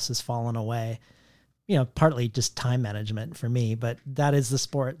everything else has fallen away, you know, partly just time management for me, but that is the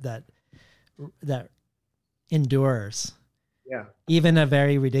sport that endures. Yeah. Even a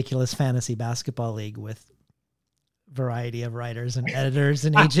very ridiculous fantasy basketball league with variety of writers and editors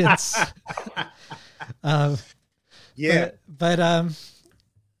and agents. Yeah. But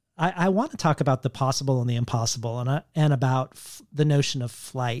I want to talk about the possible and the impossible and about the notion of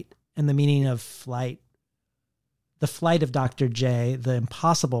flight and the meaning of flight, the flight of Dr. J, the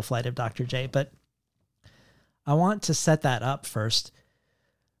impossible flight of Dr. J. But I want to set that up first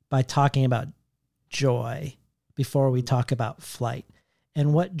by talking about joy before we talk about flight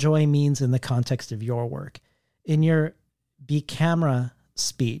and what joy means in the context of your work. In your Be Camera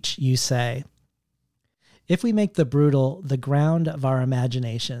speech, you say, if we make the brutal the ground of our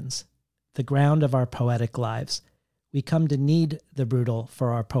imaginations, the ground of our poetic lives, we come to need the brutal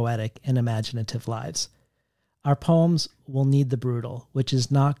for our poetic and imaginative lives. Our poems will need the brutal, which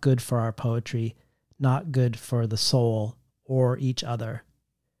is not good for our poetry, not good for the soul or each other.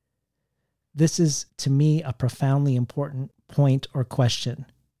 This is, to me, a profoundly important point or question.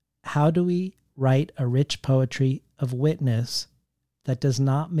 How do we write a rich poetry of witness that does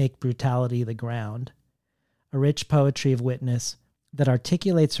not make brutality the ground? A rich poetry of witness that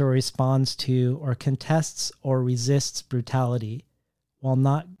articulates or responds to or contests or resists brutality while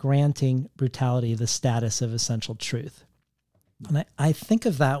not granting brutality the status of essential truth. And I think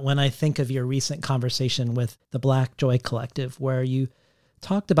of that when I think of your recent conversation with the Black Joy Collective, where you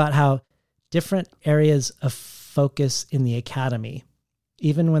talked about how different areas of focus in the academy,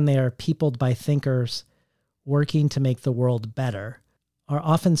 even when they are peopled by thinkers working to make the world better, are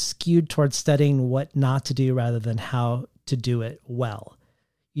often skewed towards studying what not to do rather than how to do it well.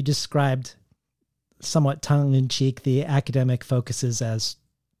 You described, somewhat tongue-in-cheek, the academic focuses as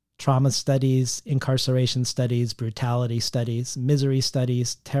trauma studies, incarceration studies, brutality studies, misery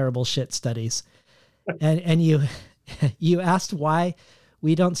studies, terrible shit studies. And you asked why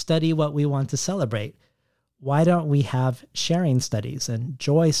we don't study what we want to celebrate. Why don't we have sharing studies and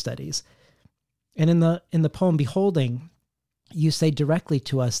joy studies? And in the poem Beholding, you say directly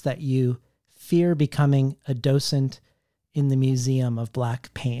to us that you fear becoming a docent in the Museum of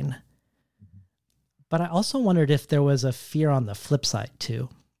Black Pain. But I also wondered if there was a fear on the flip side too.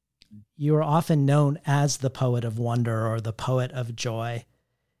 You are often known as the poet of wonder or the poet of joy.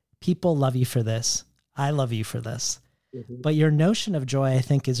 People love you for this. I love you for this. Mm-hmm. But your notion of joy, I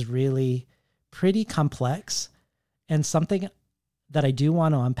think, is really pretty complex and something that I do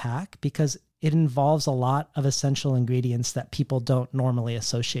want to unpack because it involves a lot of essential ingredients that people don't normally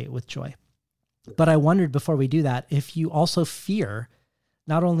associate with joy. But I wondered before we do that, if you also fear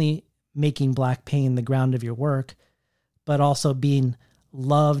not only making Black Pain the ground of your work, but also being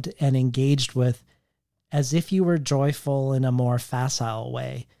loved and engaged with as if you were joyful in a more facile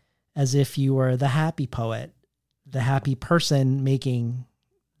way, as if you were the happy poet, the happy person making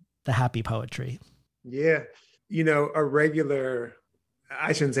the happy poetry. Yeah. You know,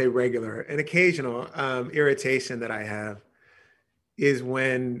 I shouldn't say regular, an occasional irritation that I have is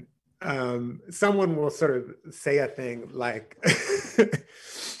when someone will sort of say a thing like,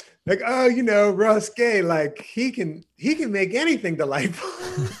 like, oh, you know, Russ Gay, like he can make anything delightful.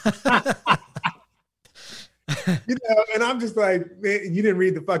 You know, and I'm just like, man, you didn't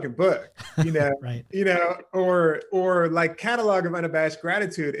read the fucking book, you know, right. You know, or like Catalog of Unabashed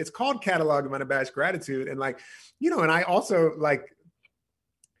Gratitude. It's called Catalog of Unabashed Gratitude. And like, you know, and I also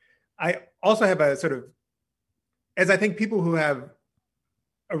have a sort of, as I think people who have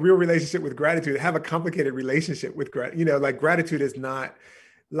a real relationship with gratitude have a complicated relationship with gratitude. You know, like gratitude is not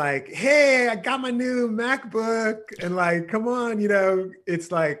like, hey, I got my new MacBook and like, come on, you know, it's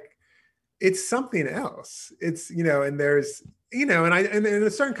like, it's something else. It's, you know, and there's, you know, and in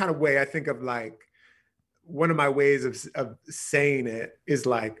a certain kind of way, I think of like, one of my ways of saying it is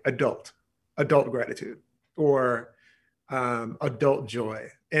like adult gratitude or adult joy.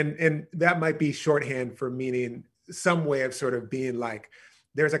 And that might be shorthand for meaning some way of sort of being like,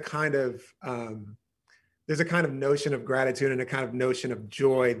 there's a kind of notion of gratitude and a kind of notion of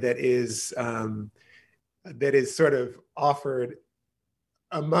joy that is sort of offered,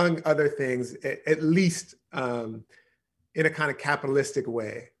 among other things, at least in a kind of capitalistic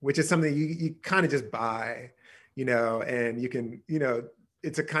way, which is something you kind of just buy, you know, and you can, you know,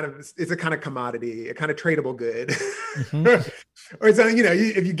 it's a kind of commodity, a kind of tradable good. Mm-hmm. Or something, you know,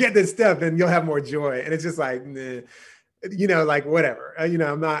 if you get this stuff, then you'll have more joy. And it's just like, nah, you know, like whatever, you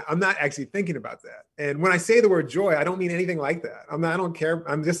know, I'm not actually thinking about that. And when I say the word joy, I don't mean anything like that. I don't care.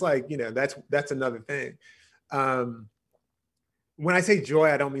 I'm just like, you know, that's another thing. When I say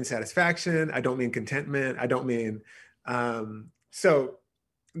joy, I don't mean satisfaction. I don't mean contentment. I don't mean, so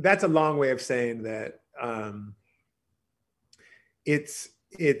that's a long way of saying that it's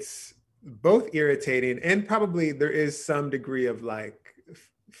both irritating and probably there is some degree of like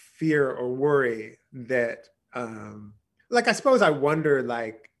fear or worry that, like, I suppose I wonder,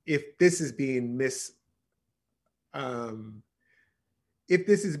 like, if this is being read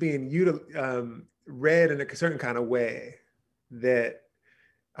in a certain kind of way that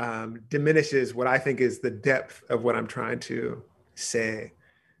diminishes what I think is the depth of what I'm trying to say.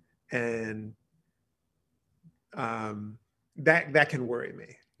 And that can worry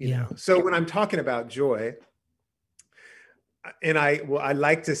me, you know? So when I'm talking about joy, and I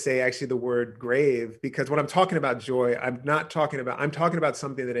like to say actually the word grave, because when I'm talking about joy, I'm talking about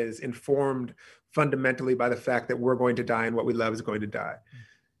something that is informed fundamentally by the fact that we're going to die and what we love is going to die.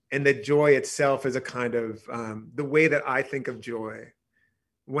 And that joy itself is a kind of, the way that I think of joy,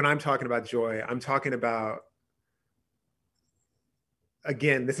 when I'm talking about joy, I'm talking about,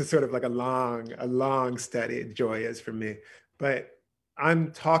 again, this is sort of like a long study, joy is for me, but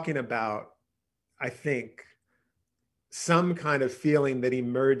I'm talking about, I think, some kind of feeling that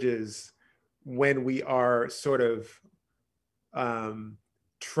emerges when we are sort of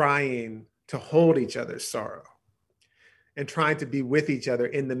trying to hold each other's sorrow and trying to be with each other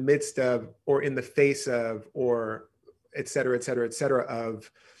in the midst of, or in the face of, or et cetera,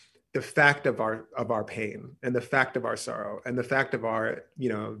 of the fact of our pain and the fact of our sorrow and the fact of our, you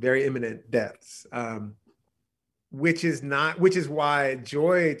know, very imminent deaths. Which is why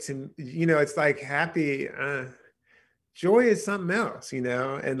joy, to, you know, it's like happy, joy is something else, you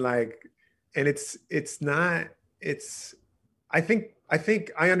know, and I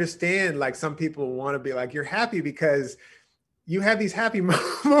think I understand, like, some people want to be like, you're happy because you have these happy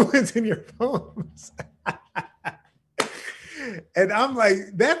moments in your poems. And I'm like,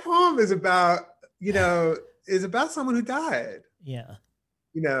 that poem is about, you know, someone who died. Yeah.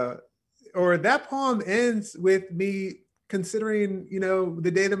 You know, or that poem ends with me considering, you know,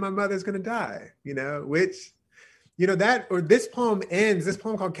 the day that my mother's going to die, you know, which, you know, this poem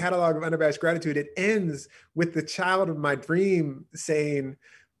called Catalog of Unabashed Gratitude, it ends with the child of my dream saying,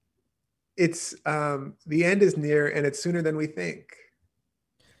 it's, the end is near and it's sooner than we think.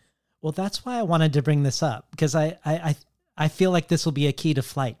 Well, that's why I wanted to bring this up, because I feel like this will be a key to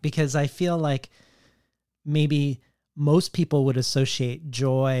flight, because I feel like maybe most people would associate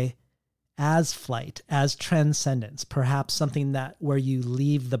joy as flight, as transcendence, perhaps something that where you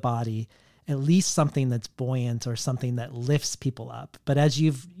leave the body, at least something that's buoyant or something that lifts people up. But as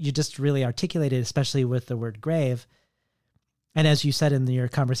you just really articulated, especially with the word grave, and as you said in your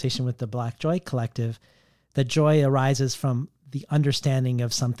conversation with the Black Joy Collective, that joy arises from the understanding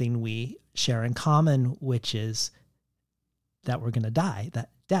of something we share in common, which is that we're going to die,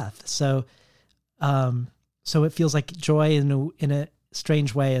 that death. So it feels like joy in a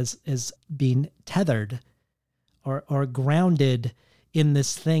strange way is being tethered or grounded in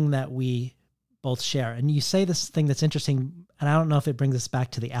this thing that we both share. And you say this thing that's interesting, and I don't know if it brings us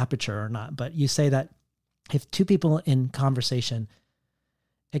back to the aperture or not, but you say that if two people in conversation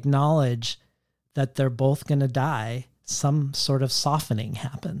acknowledge that they're both going to die, some sort of softening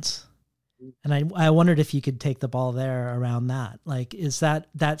happens. And I wondered if you could take the ball there around that. Like, is that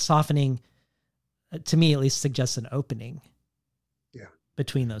softening, to me at least, suggests an opening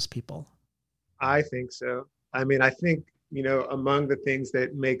between those people? I think so. I mean, I think, you know, among the things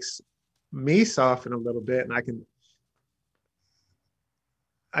that makes me soften a little bit, and I can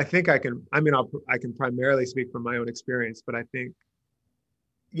primarily speak from my own experience, but I think,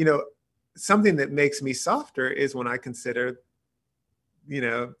 you know, something that makes me softer is when I consider, you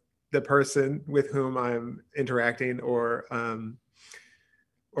know, the person with whom I'm interacting or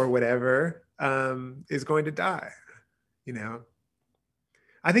whatever is going to die, you know.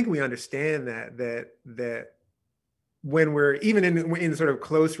 I think we understand that when we're even in sort of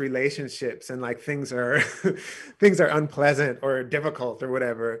close relationships and like things are unpleasant or difficult or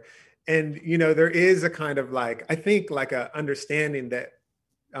whatever, and you know, there is a kind of like, I think like a understanding that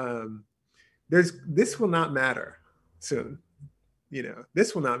this will not matter soon, you know,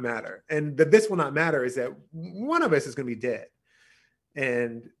 this will not matter, and this will not matter is that one of us is going to be dead,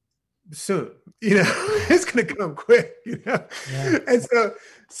 and soon, you know, it's going to come quick, you know. Yeah. And so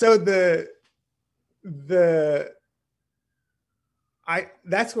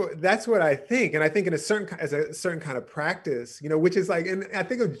that's what I think. And I think as a certain kind of practice, you know, which is like, and I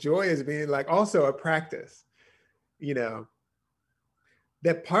think of joy as being like also a practice, you know,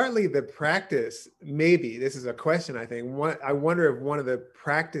 that partly the practice, maybe this is a question, I think, I wonder if one of the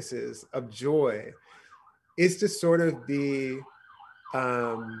practices of joy is to sort of be,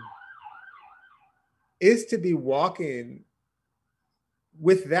 is to be walking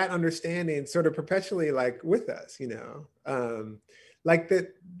with that understanding sort of perpetually like with us, you know, like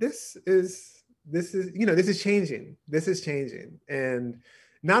that this is, you know, this is changing. And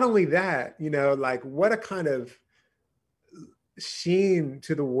not only that, you know, like what a kind of sheen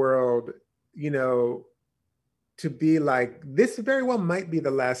to the world, you know, to be like, this very well might be the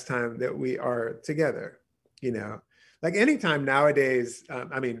last time that we are together, you know, like anytime nowadays,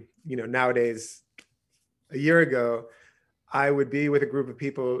 I mean, you know, nowadays, a year ago, I would be with a group of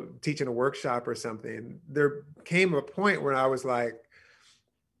people teaching a workshop or something, there came a point where I was like,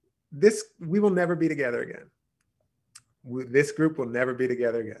 we will never be together again. This group will never be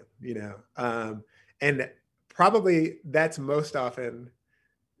together again, you know? And probably that's most often,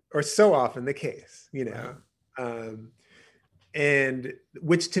 or so often, the case, you know? And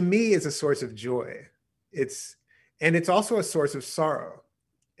which to me is a source of joy. It's also a source of sorrow.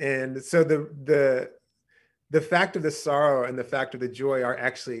 And so the fact of the sorrow and the fact of the joy are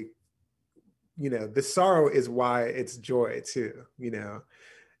actually, you know, the sorrow is why it's joy too, you know?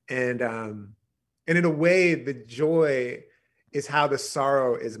 And in a way, the joy is how the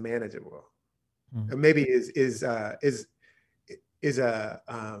sorrow is manageable. Or maybe is like,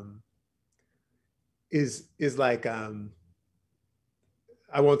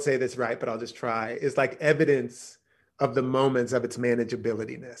 I won't say this right, but I'll just try, is like evidence of the moments of its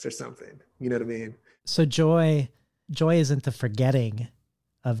manageability-ness or something. You know what I mean? So joy isn't the forgetting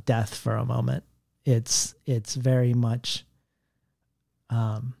of death for a moment. It's very much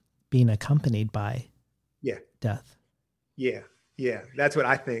being accompanied by death. Yeah. That's what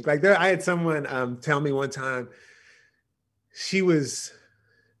I think. Like I had someone tell me one time, she was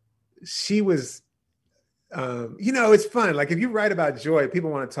you know, it's fun. Like if you write about joy,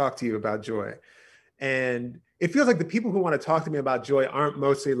 people want to talk to you about joy. And it feels like the people who want to talk to me about joy aren't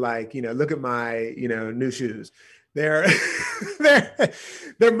mostly like, you know, look at my, you know, new shoes. They're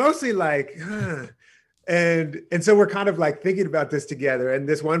mostly like, huh. And so we're kind of like thinking about this together. And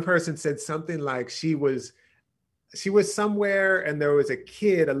this one person said something like she was somewhere and there was a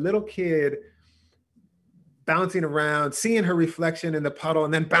little kid bouncing around, seeing her reflection in the puddle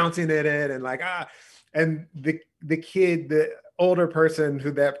and then bouncing it in and like, and the kid, the older person who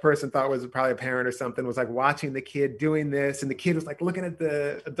that person thought was probably a parent or something, was like watching the kid doing this. And the kid was like looking at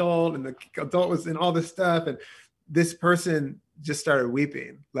the adult and the adult was in all this stuff. And this person just started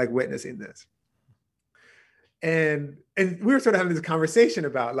weeping, like witnessing this. And we were sort of having this conversation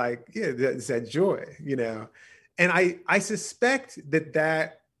about like, that joy, you know? And I suspect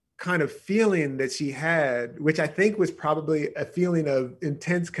that kind of feeling that she had, which I think was probably a feeling of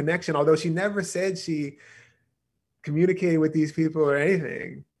intense connection, although she never said she communicated with these people or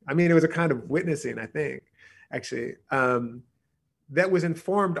anything. I mean, it was a kind of witnessing, I think, actually, that was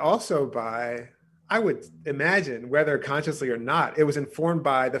informed also by, I would imagine, whether consciously or not, it was informed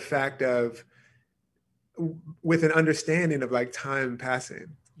by the fact of, with an understanding of like time passing.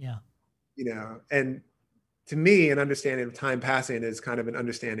 Yeah. You know, and to me, an understanding of time passing is kind of an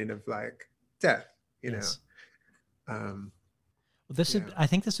understanding of like death, you know? I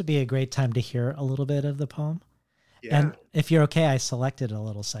think this would be a great time to hear a little bit of the poem. Yeah. And if you're okay, I selected a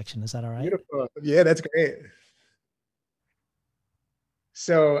little section. Is that all right? Beautiful. Yeah, that's great.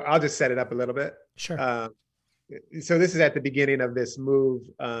 So I'll just set it up a little bit. Sure. So this is at the beginning of this move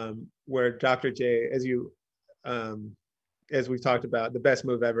where Dr. J, as we've talked about, the best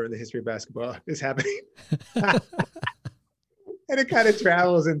move ever in the history of basketball is happening. And it kind of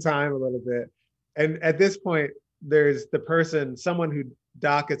travels in time a little bit. And at this point, there's the person, someone who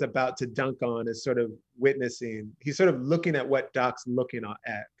Doc is about to dunk on is sort of witnessing. He's sort of looking at what Doc's looking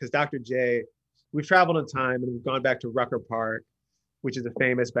at. Because Dr. J, we've traveled in time and we've gone back to Rucker Park, which is a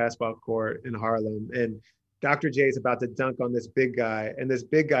famous basketball court in Harlem. And Dr. J is about to dunk on this big guy. And this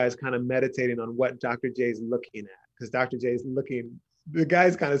big guy is kind of meditating on what Dr. J is looking at. Because Dr. J is looking, the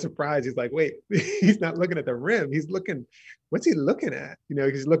guy's kind of surprised. He's like, wait, he's not looking at the rim. He's looking, what's he looking at? You know,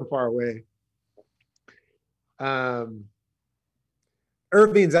 he's looking far away.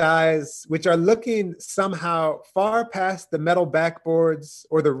 Irving's eyes, which are looking somehow far past the metal backboards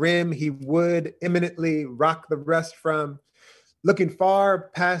or the rim he would imminently rock the rest from, looking far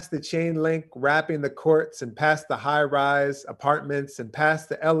past the chain link wrapping the courts and past the high-rise apartments and past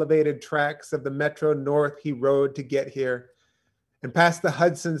the elevated tracks of the Metro North he rode to get here, and past the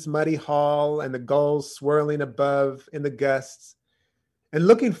Hudson's muddy hall and the gulls swirling above in the gusts. And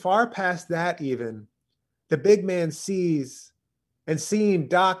looking far past that even, the big man sees, and seeing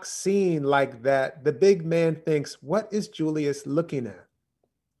Doc seen like that, the big man thinks, what is Julius looking at?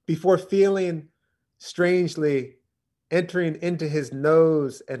 Before feeling strangely entering into his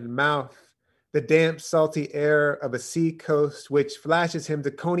nose and mouth the damp, salty air of a sea coast, which flashes him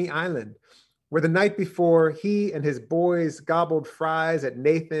to Coney Island, where the night before he and his boys gobbled fries at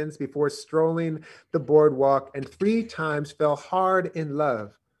Nathan's before strolling the boardwalk and 3 times fell hard in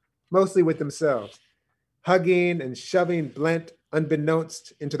love, mostly with themselves, hugging and shoving Blent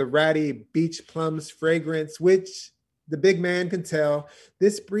unbeknownst into the ratty beach plums fragrance, which the big man can tell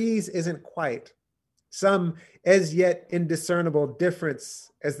this breeze isn't quite some as yet indiscernible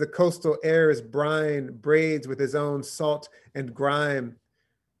difference as the coastal air's brine braids with his own salt and grime,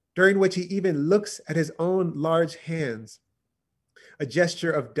 during which he even looks at his own large hands, a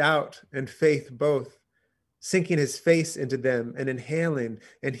gesture of doubt and faith both, sinking his face into them and inhaling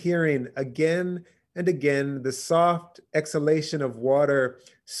and hearing again and again the soft exhalation of water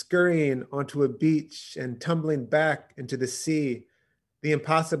scurrying onto a beach and tumbling back into the sea, the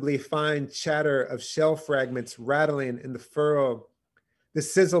impossibly fine chatter of shell fragments rattling in the furrow, the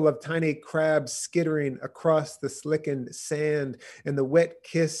sizzle of tiny crabs skittering across the slickened sand, and the wet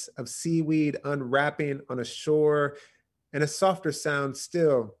kiss of seaweed unwrapping on a shore, and a softer sound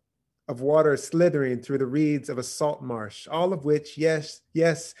still of water slithering through the reeds of a salt marsh, all of which, yes,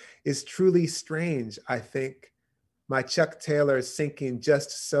 is truly strange, I think. My Chuck Taylor sinking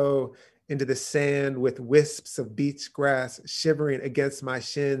just so into the sand with wisps of beach grass shivering against my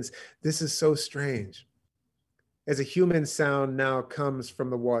shins. This is so strange. As a human sound now comes from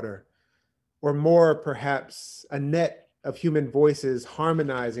the water, or more perhaps a net of human voices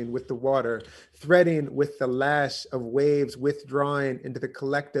harmonizing with the water, threading with the lash of waves withdrawing into the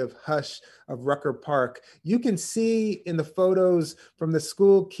collective hush of Rucker Park. You can see in the photos from the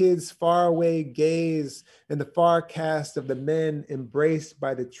school kids' faraway gaze and the far cast of the men embraced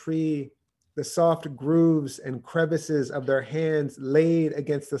by the tree, the soft grooves and crevices of their hands laid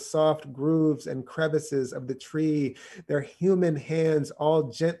against the soft grooves and crevices of the tree, their human hands all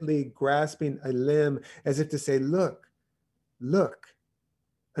gently grasping a limb as if to say, look,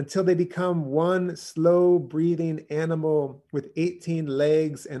 until they become one slow breathing animal with 18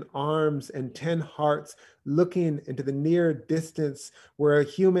 legs and arms and 10 hearts looking into the near distance where a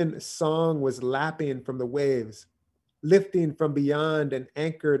human song was lapping from the waves, lifting from beyond an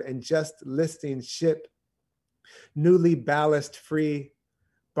anchored and just listing ship, newly ballast free,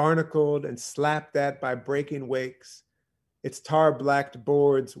 barnacled and slapped at by breaking wakes, its tar-blacked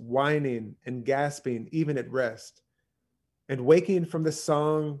boards whining and gasping even at rest. And waking from the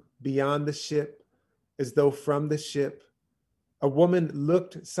song beyond the ship, as though from the ship, a woman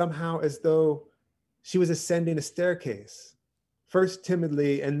looked somehow as though she was ascending a staircase, first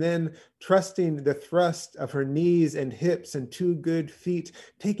timidly, and then trusting the thrust of her knees and hips and 2 good feet,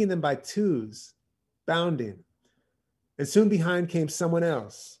 taking them by twos, bounding. And soon behind came someone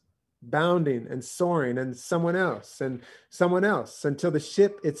else, bounding and soaring, and someone else, until the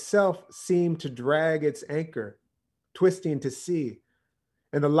ship itself seemed to drag its anchor, twisting to sea,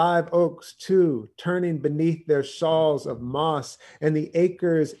 and the live oaks too, turning beneath their shawls of moss, and the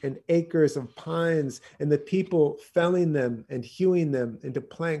acres and acres of pines, and the people felling them and hewing them into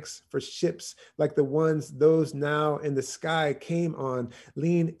planks for ships like the ones those now in the sky came on,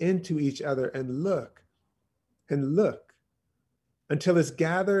 lean into each other and look, until is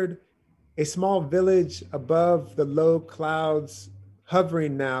gathered a small village above the low clouds,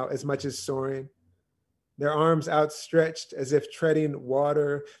 hovering now as much as soaring, their arms outstretched as if treading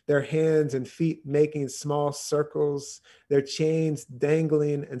water, their hands and feet making small circles, their chains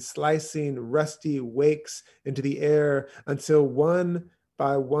dangling and slicing rusty wakes into the air until one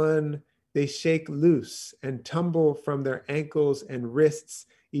by one they shake loose and tumble from their ankles and wrists,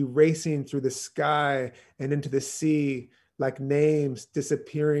 erasing through the sky and into the sea like names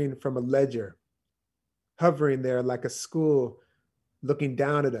disappearing from a ledger, hovering there like a school looking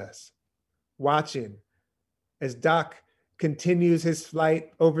down at us, watching as Doc continues his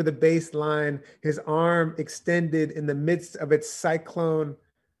flight over the baseline, his arm extended in the midst of its cyclone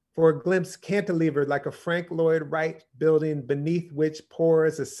for a glimpse cantilevered like a Frank Lloyd Wright building beneath which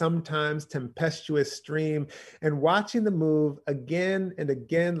pours a sometimes tempestuous stream, and watching the move again and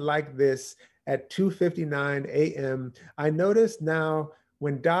again like this at 2:59 a.m., I notice now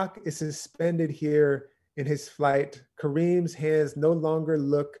when Doc is suspended here in his flight, Kareem's hands no longer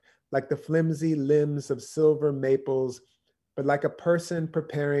look like the flimsy limbs of silver maples, but like a person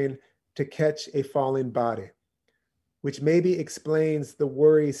preparing to catch a falling body, which maybe explains the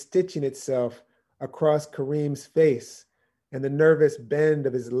worry stitching itself across Kareem's face and the nervous bend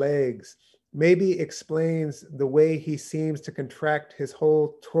of his legs, maybe explains the way he seems to contract his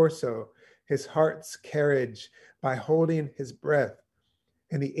whole torso, his heart's carriage, by holding his breath.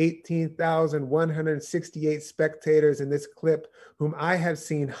 And the 18,168 spectators in this clip, whom I have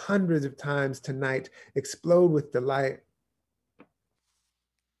seen hundreds of times tonight, explode with delight.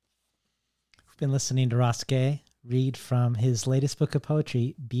 We've been listening to Ross Gay read from his latest book of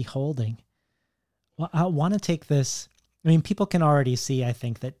poetry, Beholding. Well, I want to take this. I mean, people can already see, I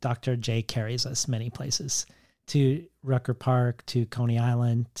think, that Dr. J carries us many places, to Rucker Park, to Coney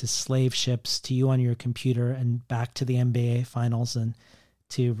Island, to slave ships, to you on your computer, and back to the NBA finals and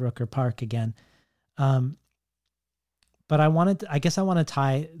to Rucker Park again. But I guess I want to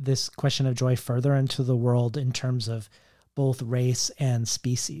tie this question of joy further into the world in terms of both race and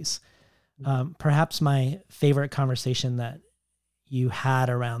species. Perhaps my favorite conversation that you had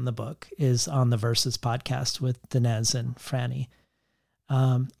around the book is on the Versus podcast with Dinez and Franny.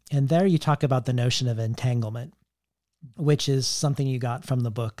 And there you talk about the notion of entanglement, which is something you got from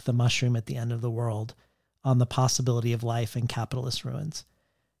the book, The Mushroom at the End of the World, on the possibility of life in capitalist ruins,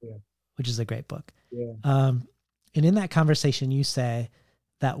 which is a great book. Yeah. And in that conversation, you say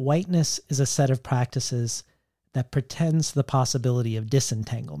that whiteness is a set of practices that pretends the possibility of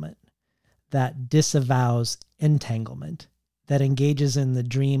disentanglement, that disavows entanglement, that engages in the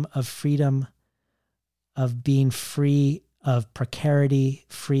dream of freedom, of being free of precarity,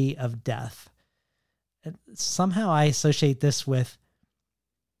 free of death. And somehow I associate this with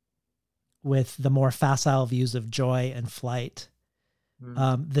the more facile views of joy and flight.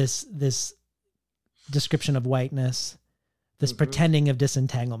 This description of whiteness, this pretending of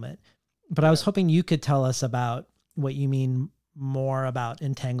disentanglement. But I was hoping you could tell us about what you mean more about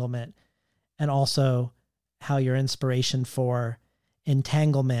entanglement, and also how your inspiration for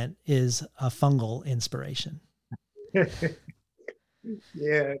entanglement is a fungal inspiration.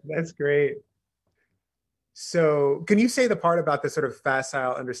 Yeah, that's great. So can you say the part about the sort of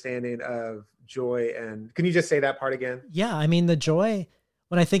facile understanding of joy, and can you just say that part again? Yeah, I mean, the joy,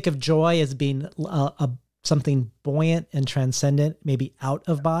 when I think of joy as being something buoyant and transcendent, maybe out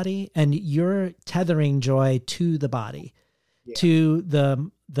of body, and you're tethering joy to the body, to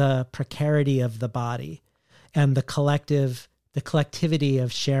the precarity of the body, and the collectivity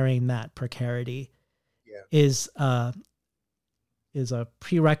of sharing that precarity is a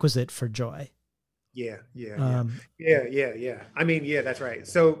prerequisite for joy. Yeah. I mean, yeah, that's right.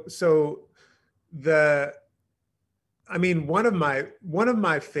 So one of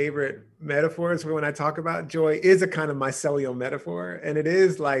my favorite metaphors for when I talk about joy is a kind of mycelial metaphor, and it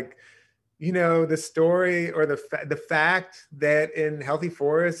is like, the story or the fact that in healthy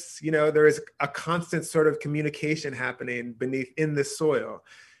forests, there is a constant sort of communication happening in the soil,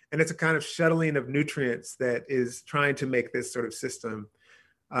 and it's a kind of shuttling of nutrients that is trying to make this sort of system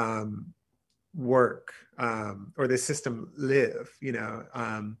work, or this system live,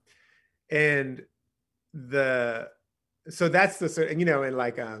 and so that's the sort of, and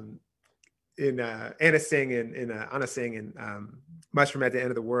like in Anna Singh in Mushroom at the End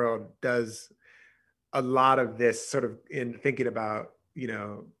of the World does a lot of this sort of in thinking about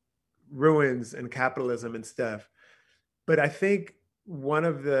ruins and capitalism and stuff. But I think one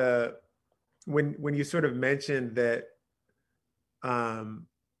of the when you sort of mentioned that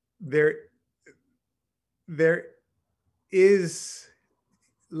there is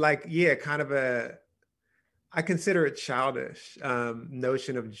like kind of I consider it childish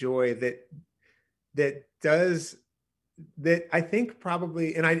notion of joy that I think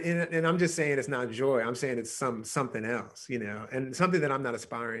probably, and I'm just saying it's not joy. I'm saying it's something else, and something that I'm not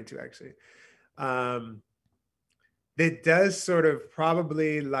aspiring to actually. That does sort of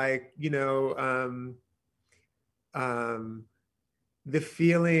probably like, the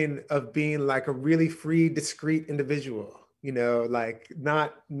feeling of being like a really free, discrete individual. Like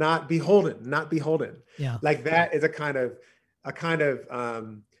not beholden. Yeah. Like that is a kind of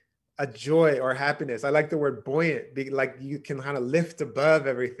a joy or happiness. I like the word buoyant, like you can kind of lift above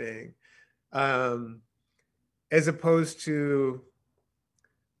everything, as opposed to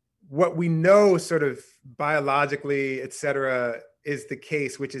what we know sort of biologically, et cetera, is the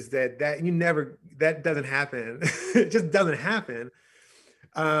case, which is that doesn't happen. It just doesn't happen.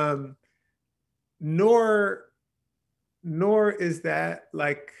 Nor is that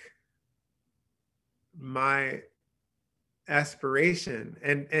like my aspiration.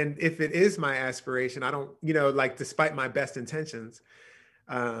 And if it is my aspiration, I don't, like despite my best intentions,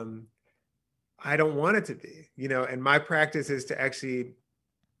 I don't want it to be, and my practice is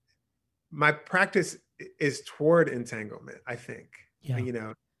toward entanglement, I think,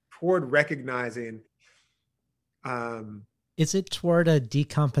 toward recognizing. Is it toward a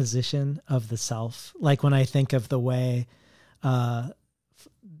decomposition of the self? Like when I think of the way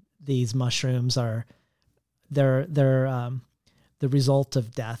these mushrooms are, they're the result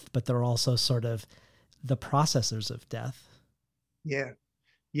of death, but they're also sort of the processors of death. Yeah.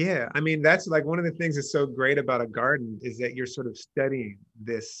 I mean, that's like one of the things that's so great about a garden is that you're sort of studying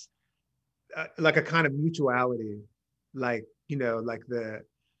this, like a kind of mutuality, like, like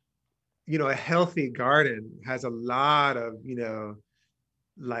a healthy garden has a lot of,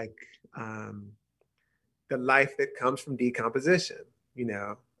 like the life that comes from decomposition,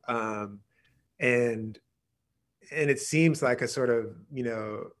 and it seems like a sort of,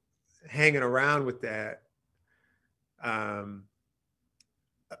 hanging around with that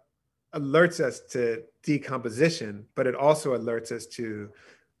alerts us to decomposition, but it also alerts us to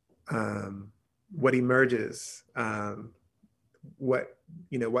what emerges, what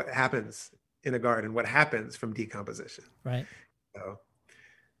happens in a garden, what happens from decomposition, right? So,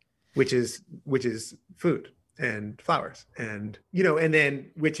 which is food and flowers, and and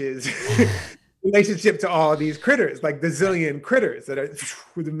then which is relationship to all these critters, like the zillion critters that are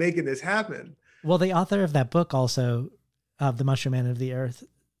making this happen. Well, the author of that book also, of The Mushroom Man of the Earth,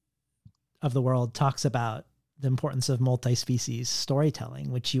 of the World, talks about the importance of multi-species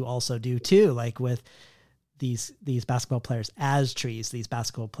storytelling, which you also do too, like with these basketball players as trees, these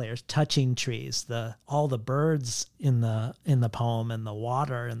basketball players touching trees, all the birds in the poem, and the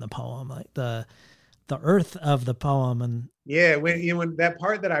water in the poem, like the earth of the poem. And yeah, when that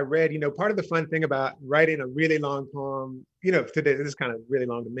part that I read, part of the fun thing about writing a really long poem, today this is kind of really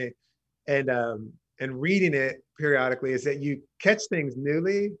long to me, and reading it periodically, is that you catch things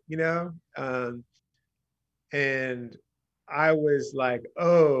newly, and I was like,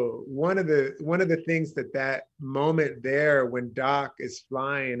 oh, one of the things that moment there when Doc is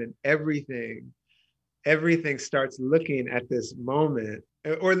flying and everything starts looking at this moment,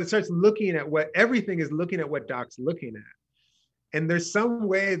 or it starts looking at everything is looking at what Doc's looking at. And there's some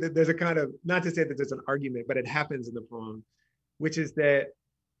way that there's a kind of, not to say that there's an argument, but it happens in the poem, which is that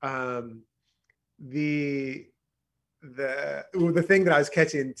the thing that I was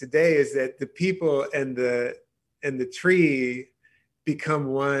catching today is that the people and the tree become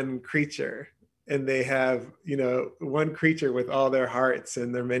one creature, and they have one creature with all their hearts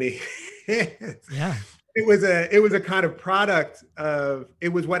and their many hands. Yeah, it was a kind of product of, it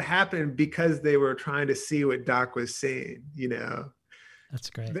was what happened because they were trying to see what Doc was seeing. That's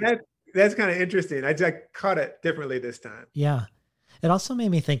great. That's kind of interesting. I caught it differently this time. Yeah, it also made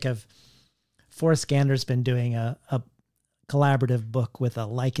me think of Forrest Gander's been doing a collaborative book with a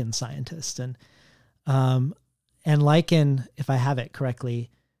lichen scientist, and lichen, if I have it correctly,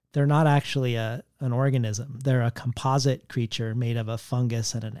 they're not actually an organism. They're a composite creature made of a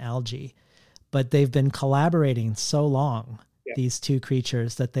fungus and an algae, but they've been collaborating so long, these two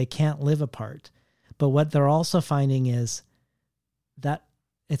creatures, that they can't live apart. But what they're also finding is that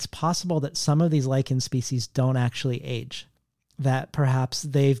it's possible that some of these lichen species don't actually age, that perhaps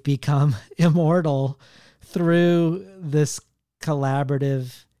they've become immortal through this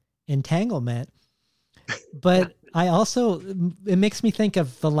collaborative entanglement. But I also, it makes me think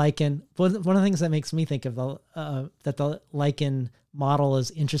of the lichen. One of the things that makes me think of that the lichen model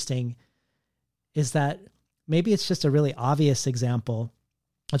is interesting is that maybe it's just a really obvious example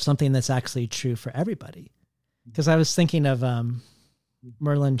of something that's actually true for everybody. Because I was thinking of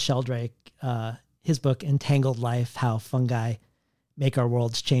Merlin Sheldrake, his book, Entangled Life, How Fungi Make Our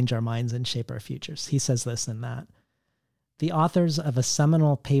Worlds, Change Our Minds, and Shape Our Futures. He says this in that. The authors of a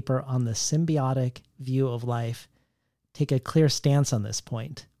seminal paper on the symbiotic view of life take a clear stance on this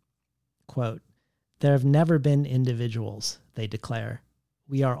point. Quote, "There have never been individuals," they declare.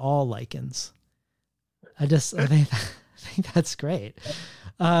 "We are all lichens." I think that's great.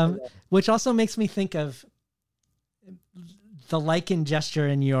 Which also makes me think of the lichen gesture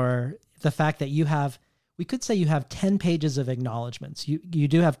in the fact that we could say you have 10 pages of acknowledgments. You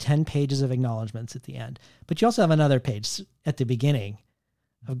do have 10 pages of acknowledgments at the end, but you also have another page at the beginning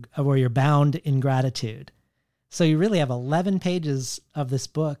of where you're bound in gratitude. So you really have 11 pages of this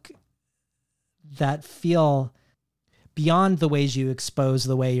book that feel beyond the ways you expose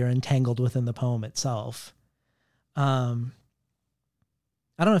the way you're entangled within the poem itself. I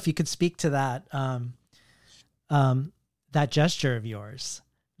don't know if you could speak to that, that gesture of yours.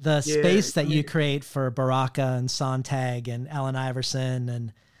 The space that you create for Baraka and Sontag and Allen Iverson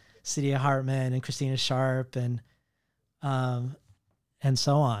and Cydia Hartman and Christina Sharp and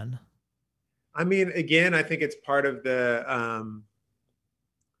so on. I mean, again, I think it's part of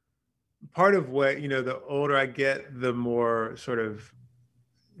part of what, the older I get, the more sort of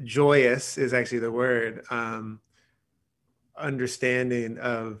joyous is actually the word, understanding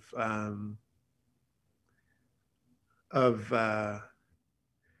of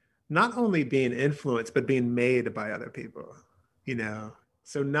not only being influenced, but being made by other people,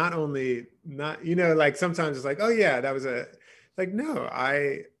 So like sometimes it's like, oh yeah, that was no,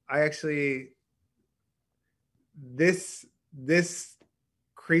 I actually, this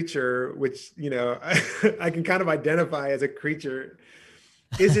creature, which, I can kind of identify as a creature,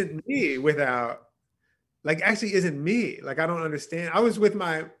 isn't me without, actually isn't me. I don't understand. I was with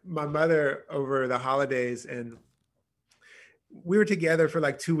my mother over the holidays, and we were together for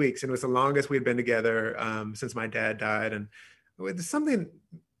 2 weeks, and it was the longest we'd been together since my dad died. And there's something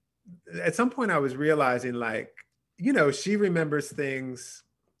at some point I was realizing, like, you know, she remembers things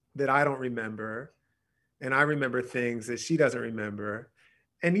that I don't remember, and I remember things that she doesn't remember.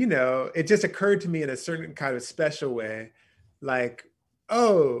 And, you know, it just occurred to me in a certain kind of special way, like,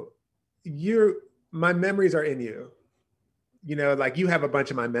 oh, my memories are in you. You know, like, you have a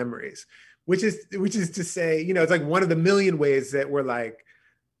bunch of my memories, which is to say, you know, it's like one of the million ways that we're like,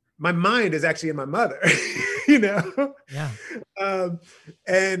 my mind is actually in my mother, you know? Yeah.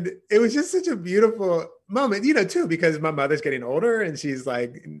 And it was just such a beautiful moment, you know, too, because my mother's getting older and she's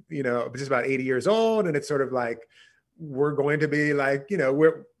like, you know, just about 80 years old. And it's sort of like, we're going to be like, you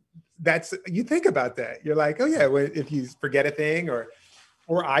know, you think about that. You're like, oh yeah, if you forget a thing or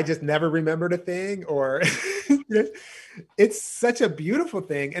I just never remembered a thing, or it's such a beautiful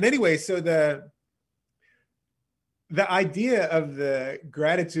thing. And anyway, so the idea of the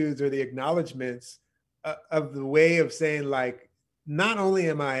gratitudes or the acknowledgements of the way of saying, like, not only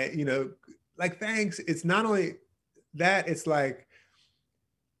am I, you know, like, thanks, it's not only that, it's like,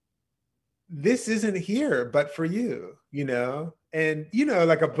 this isn't here but for you, you know? And, you know,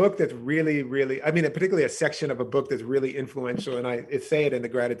 like a book that's really, really, I mean, particularly a section of a book that's really influential, and I say it in the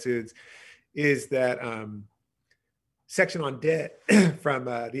gratitudes, is that section on debt from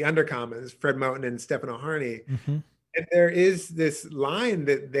the Undercommons, Fred Moten and Stefano Harney. Mm-hmm. And there is this line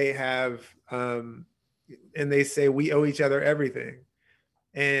that they have, and they say, we owe each other everything.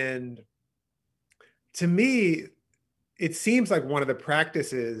 And to me, it seems like one of the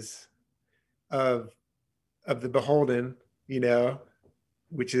practices of the beholden, you know,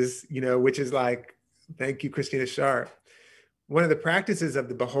 which is like, thank you, Christina Sharp. One of the practices of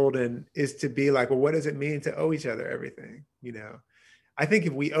the beholden is to be like, well, what does it mean to owe each other everything? You know, I think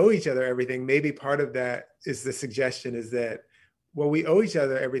if we owe each other everything, maybe part of that is the suggestion is that, well, we owe each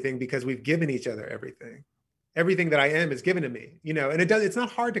other everything because we've given each other everything. Everything that I am is given to me, you know, and it's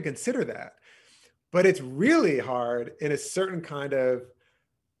not hard to consider that, but it's really hard in a certain kind of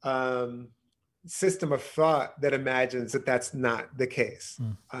system of thought that imagines that that's not the case.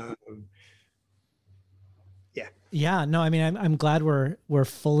 Yeah, no, I mean, I'm glad we're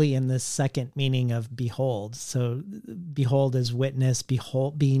fully in this second meaning of behold. So behold as witness,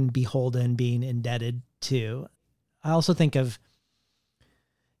 being beholden, being indebted to. I also think of,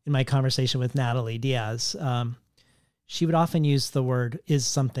 in my conversation with Natalie Diaz, she would often use the word, is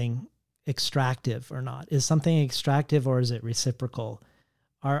something extractive or not? Is something extractive or is it reciprocal?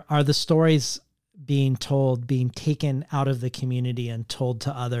 Are the stories being told, being taken out of the community and told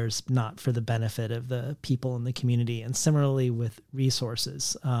to others, not for the benefit of the people in the community? And similarly with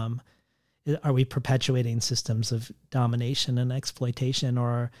resources, are we perpetuating systems of domination and exploitation,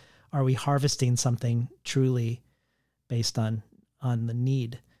 or are we harvesting something truly based on the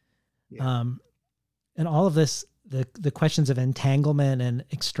need? Yeah. And all of this, the questions of entanglement and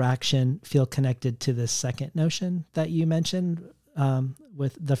extraction feel connected to this second notion that you mentioned,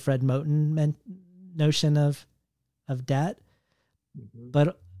 with the Fred Moten notion of debt,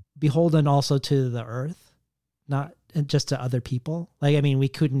 but beholden also to the earth, not just to other people. Like, I mean, we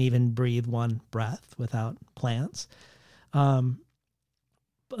couldn't even breathe one breath without plants. And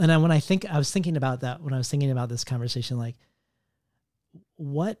when I was thinking about that, when I was thinking about this conversation, like,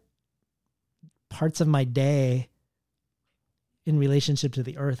 what parts of my day in relationship to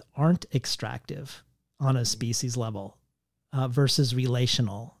the earth aren't extractive on a species level versus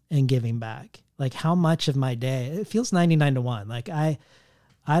relational and giving back? Like, how much of my day, it feels 99-1. Like, I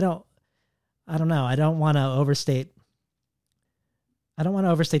don't know. I don't want to overstate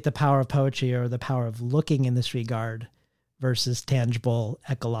the power of poetry or the power of looking in this regard versus tangible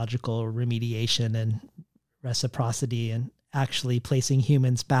ecological remediation and reciprocity and actually placing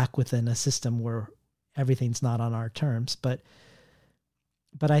humans back within a system where everything's not on our terms. But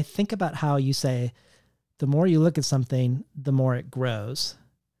I think about how you say, the more you look at something, the more it grows.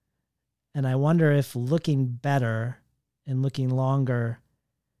 And I wonder if looking better and looking longer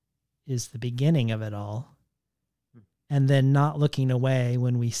is the beginning of it all. And then not looking away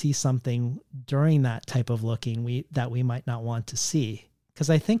when we see something during that type of looking that we might not want to see. Because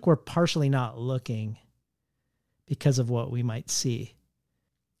I think we're partially not looking because of what we might see.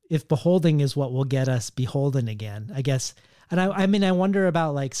 If beholding is what will get us beholden again, I guess. And I mean, I wonder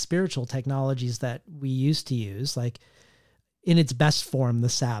about like spiritual technologies that we used to use, like in its best form, the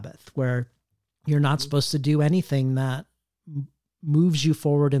Sabbath, where you're not supposed to do anything that moves you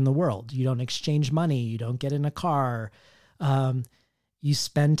forward in the world. You don't exchange money. You don't get in a car. You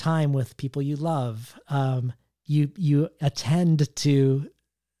spend time with people you love. You attend to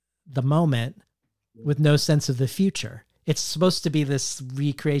the moment with no sense of the future. It's supposed to be this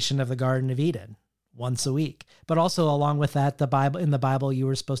recreation of the Garden of Eden, once a week. But also along with that, in the Bible, you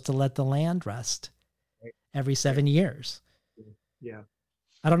were supposed to let the land rest every 7 years. Yeah.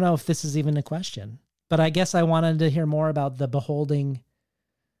 I don't know if this is even a question, but I guess I wanted to hear more about the beholdenness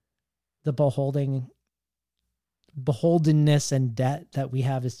and debt that we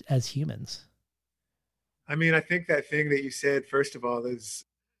have as humans. I mean, I think that thing that you said, first of all, is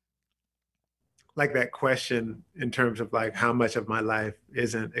like that question in terms of like how much of my life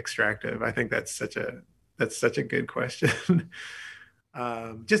isn't extractive. I think that's such a good question.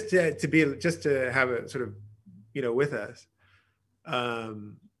 Just to have it sort of, with us.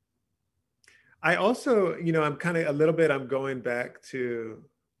 I also, I'm kind of I'm going back to,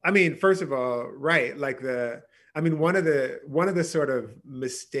 I mean, first of all, right. Like one of the sort of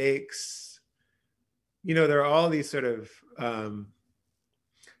mistakes, there are all these sort of,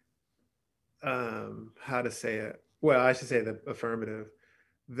 how to say it? Well, I should say the affirmative.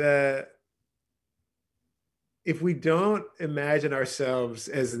 If we don't imagine ourselves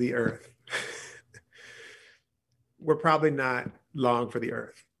as the earth, we're probably not long for the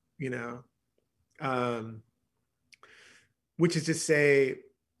earth, which is to say,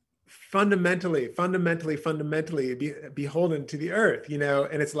 fundamentally beholden to the earth,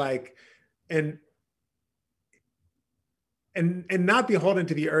 and it's like, and not beholden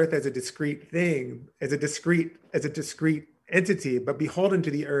to the earth as a discrete thing, as a discrete entity, but beholden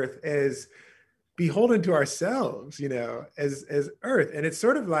to the earth as beholden to ourselves, as earth. And it's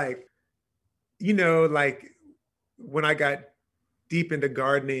sort of like, like when I got deep into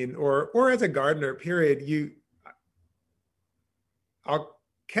gardening or as a gardener, period, I'll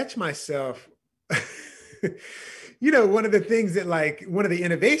catch myself, one of the things that one of the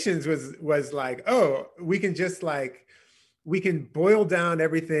innovations was like, oh, we can boil down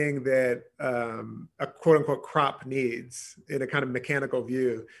everything that a quote unquote crop needs in a kind of mechanical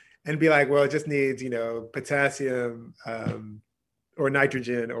view and be like, well, it just needs, potassium or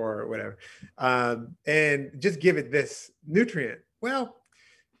nitrogen or whatever. And just give it this nutrient. Well,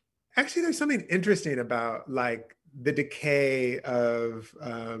 actually there's something interesting about like the decay of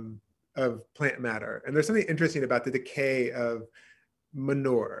plant matter. And there's something interesting about the decay of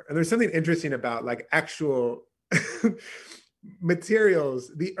manure. And there's something interesting about like actual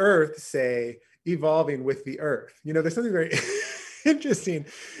materials, the earth, say, evolving with the earth. There's something very interesting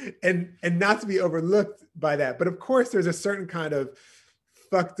and not to be overlooked by that. But of course, there's a certain kind of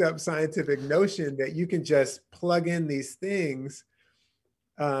fucked up scientific notion that you can just plug in these things.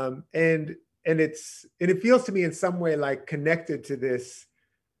 And it feels to me in some way like connected to this,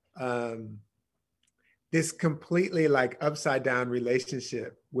 this completely like upside down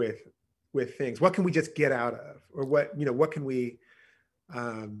relationship with things. What can we just get out of, or what can we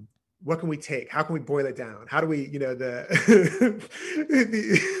take? How can we boil it down? How do we, the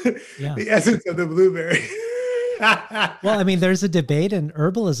essence of the blueberry. Well, I mean, there's a debate in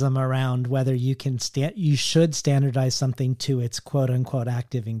herbalism around whether you should standardize something to its quote unquote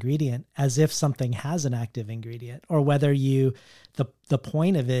active ingredient as if something has an active ingredient, or whether the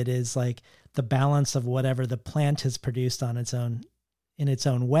point of it is like the balance of whatever the plant has produced on its own, in its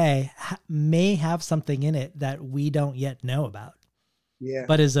own way, may have something in it that we don't yet know about. Yeah.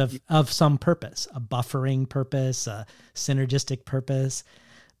 But is of some purpose, a buffering purpose, a synergistic purpose.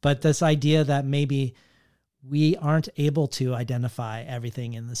 But this idea that maybe we aren't able to identify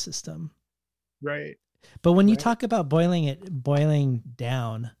everything in the system. Right. But when you talk about boiling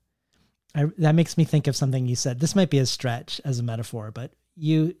down, that makes me think of something you said. This might be a stretch as a metaphor, but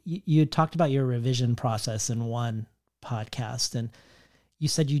you talked about your revision process in one podcast, and you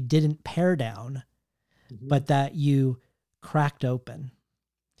said you didn't pare down, but that you cracked open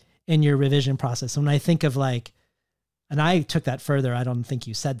in your revision process. And when I think of like, and I took that further, I don't think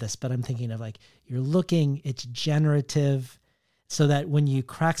you said this, but I'm thinking of like, you're looking, it's generative, so that when you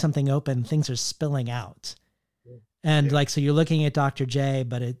crack something open, things are spilling out. And like, so you're looking at Dr. J,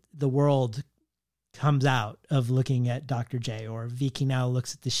 but the world comes out of looking at Dr. J, or Vicky now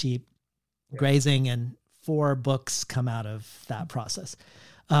looks at the sheep grazing, and 4 books come out of that process.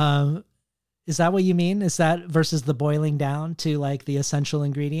 Is that what you mean? Is that versus the boiling down to like the essential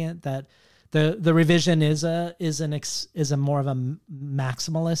ingredient, that the revision is a more of a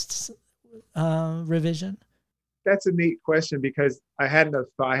maximalist revision? That's a neat question, because I hadn't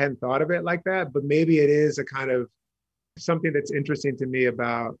thought of it like that, but maybe it is a kind of something that's interesting to me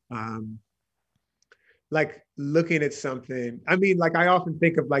about like looking at something. I mean, like I often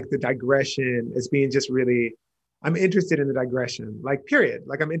think of like the digression as being just really, I'm interested in the digression, like period.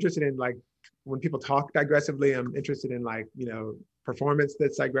 Like I'm interested in like when people talk digressively, I'm interested in like, performance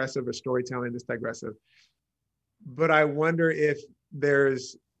that's digressive or storytelling that's digressive. But I wonder if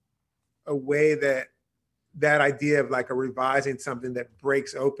there's a way that idea of like a revising something that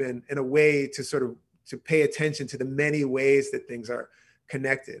breaks open in a way to sort of to pay attention to the many ways that things are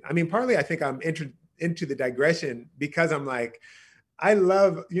connected. I mean, partly I think I'm into the digression because I'm like, I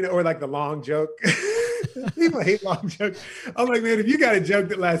love, or like the long joke. People hate long jokes. I'm like, man, if you got a joke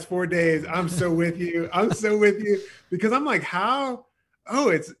that lasts 4 days, I'm so with you. I'm so with you because I'm like, how?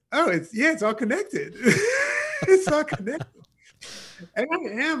 It's all connected. It's all connected. And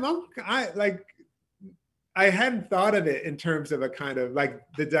I hadn't thought of it in terms of a kind of like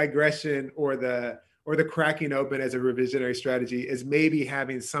the digression or the cracking open as a revisionary strategy is maybe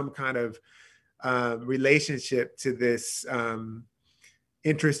having some kind of relationship to this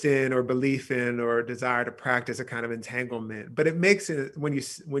interest in or belief in or desire to practice a kind of entanglement. But it makes it, when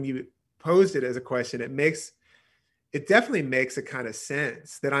you posed it as a question, it definitely makes a kind of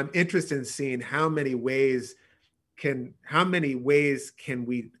sense that I'm interested in seeing how many ways can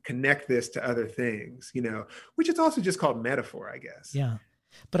we connect this to other things, which is also just called metaphor, I guess. Yeah.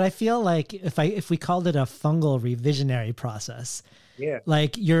 But I feel like if we called it a fungal revisionary process, yeah,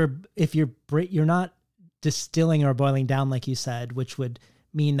 like you're not distilling or boiling down, like you said, which would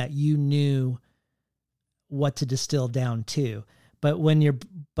mean that you knew what to distill down to. But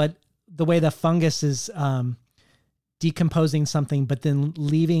but the way the fungus is decomposing something, but then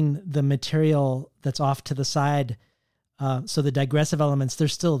leaving the material that's off to the side, so the digressive elements, they're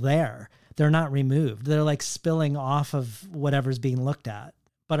still there. They're not removed. They're like spilling off of whatever's being looked at,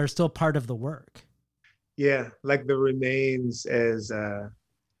 but are still part of the work. Yeah, like the remains as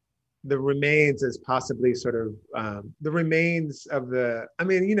possibly sort of the remains of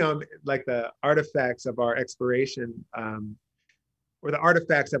like the artifacts of our exploration, or the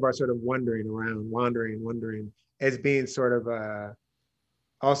artifacts of our sort of wandering, as being sort of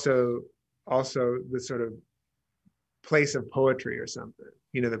also the sort of place of poetry or something,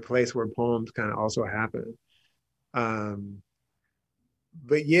 the place where poems kind of also happen.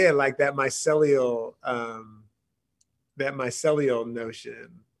 But yeah, like that mycelial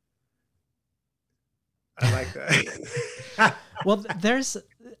notion. I like that. Well,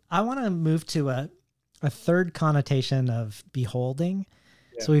 I want to move to a third connotation of beholding.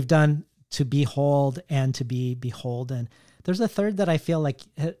 Yeah. So we've done to behold and to be beholden. There's a third that I feel like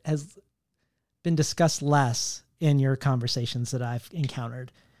has been discussed less in your conversations that I've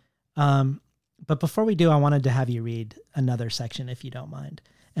encountered. But before we do, I wanted to have you read another section, if you don't mind,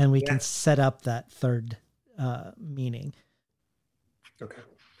 and we can set up that third meaning. Okay.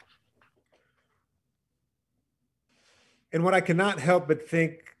 And what I cannot help but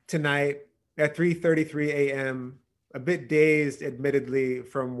think tonight at 3:33 a.m., a bit dazed, admittedly,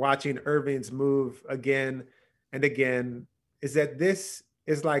 from watching Irving's move again and again, is that this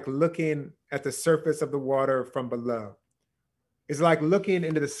is like looking at the surface of the water from below. It's like looking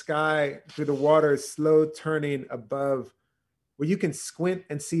into the sky through the water's slow turning above, where you can squint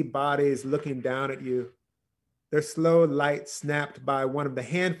and see bodies looking down at you. Their slow light snapped by one of the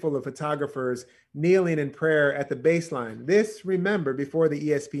handful of photographers kneeling in prayer at the baseline. This, remember, before the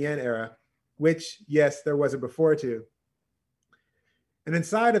ESPN era, which, yes, there was a before too. And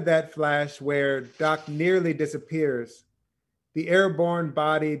inside of that flash where Doc nearly disappears, the airborne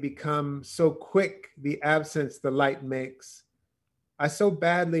body becomes so quick the absence the light makes. I so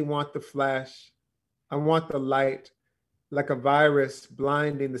badly want the flash. I want the light, like a virus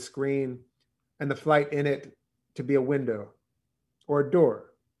blinding the screen, and the flight in it to be a window or a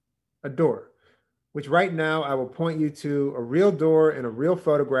door, which right now I will point you to a real door in a real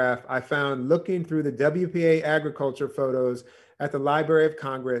photograph I found looking through the WPA agriculture photos at the Library of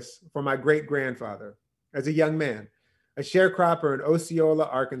Congress for my great-grandfather as a young man, a sharecropper in Osceola,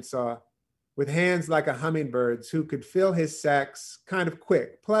 Arkansas, with hands like a hummingbird's who could fill his sacks kind of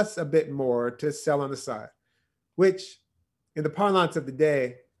quick, plus a bit more to sell on the side, which, in the parlance of the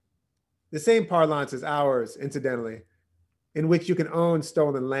day, the same parlance as ours, incidentally, in which you can own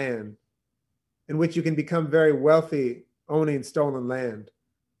stolen land, in which you can become very wealthy owning stolen land,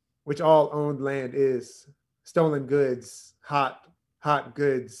 which all owned land is, stolen goods, hot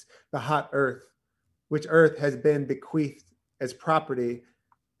goods, the hot earth, which earth has been bequeathed as property,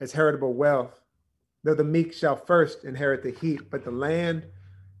 as heritable wealth, though the meek shall first inherit the heat, but the land,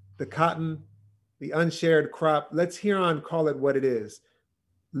 the cotton, the unshared crop, let's hereon call it what it is,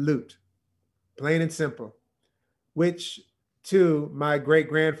 loot, plain and simple, which too my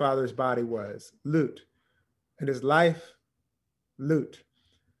great-grandfather's body was, loot, and his life, loot.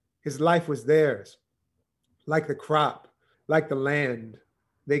 His life was theirs, like the crop, like the land.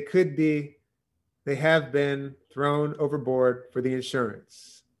 They could be, they have been thrown overboard for the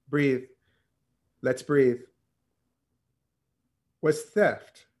insurance. Breathe. Let's breathe. Was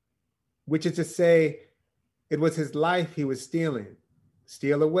theft. which is to say, it was his life he was stealing.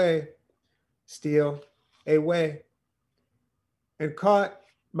 Steal away, steal away. And caught,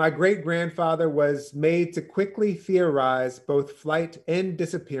 my great-grandfather was made to quickly theorize both flight and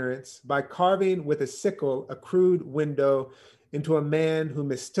disappearance by carving with a sickle a crude window into a man who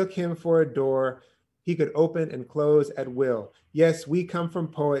mistook him for a door he could open and close at will. Yes, we come from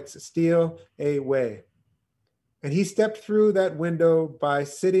poets, steal away. And he stepped through that window by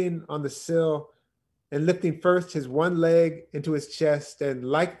sitting on the sill and lifting first his one leg into his chest, and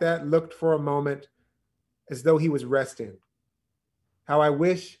like that looked for a moment as though he was resting. How I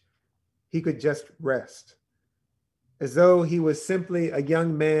wish he could just rest, as though he was simply a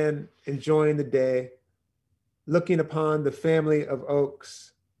young man enjoying the day, looking upon the family of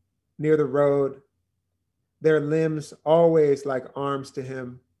oaks near the road, their limbs always like arms to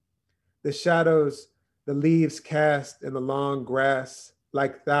him, the shadows, the leaves cast in the long grass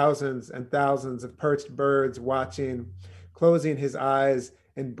like thousands and thousands of perched birds watching, closing his eyes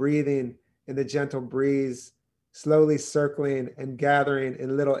and breathing in the gentle breeze, slowly circling and gathering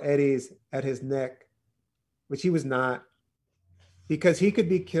in little eddies at his neck, which he was not, because he could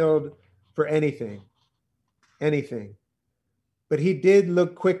be killed for anything. But he did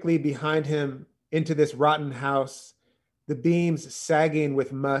look quickly behind him into this rotten house, the beams sagging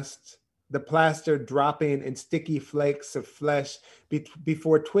with must, the plaster dropping in sticky flakes of flesh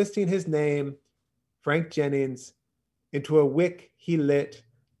before twisting his name, Frank Jennings, into a wick he lit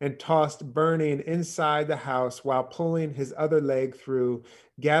and tossed burning inside the house while pulling his other leg through,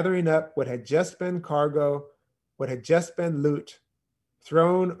 gathering up what had just been cargo, what had just been loot,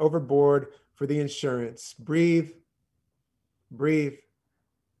 thrown overboard for the insurance. Breathe, breathe.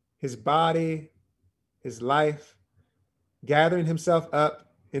 His body, his life, gathering himself up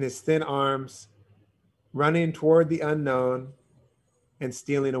in his thin arms, running toward the unknown and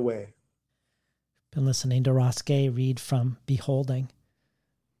stealing away. Been listening to Ross Gay read from Beholding.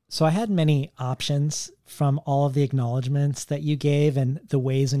 So I had many options from all of the acknowledgments that you gave and the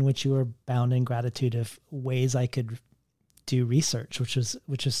ways in which you were bound in gratitude of ways I could do research, which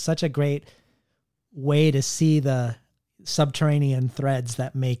is such a great way to see the subterranean threads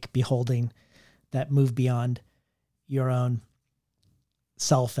that make Beholding, that move beyond your own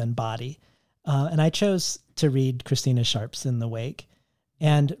self and body. And I chose to read Christina Sharp's In the Wake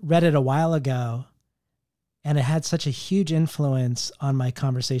and read it a while ago. And it had such a huge influence on my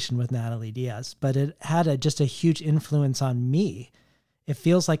conversation with Natalie Diaz, but it had just a huge influence on me. It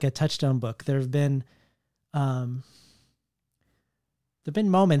feels like a touchstone book. There've been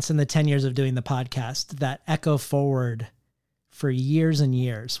moments in the 10 years of doing the podcast that echo forward for years and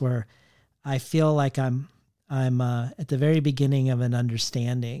years, where I feel like I'm at the very beginning of an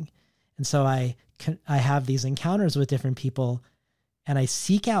understanding. And so I have these encounters with different people, and I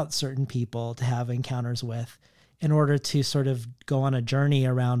seek out certain people to have encounters with in order to sort of go on a journey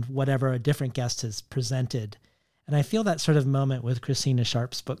around whatever a different guest has presented. And I feel that sort of moment with Christina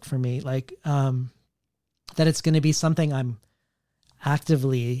Sharp's book for me, like that it's going to be something I'm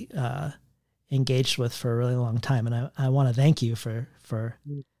actively engaged with for a really long time. And I want to thank you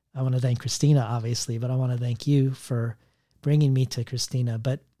I want to thank Christina, obviously, but I want to thank you for bringing me to Christina.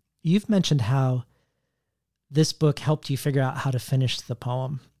 But you've mentioned how this book helped you figure out how to finish the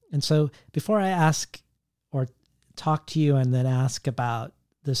poem. And so before I ask or talk to you and then ask about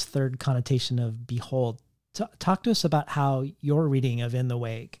this third connotation of behold, talk to us about how your reading of In the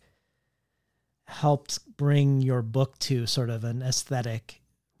Wake helped bring your book to sort of an aesthetic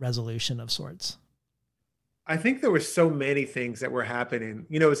resolution of sorts. I think there were so many things that were happening.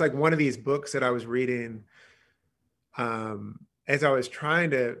 You know, it's like one of these books that I was reading as I was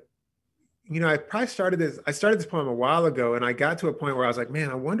trying to, you know, I started this poem a while ago, and I got to a point where I was like, man,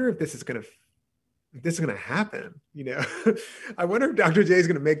 I wonder if this is going to happen. You know, I wonder if Dr. J is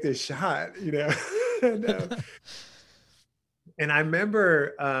going to make this shot, you know? And I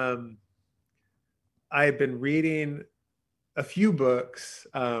remember I had been reading a few books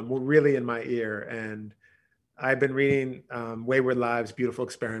were really in my ear, and I've been reading Wayward Lives, Beautiful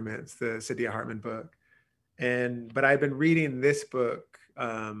Experiments, the Saidiya Hartman book. But I've been reading this book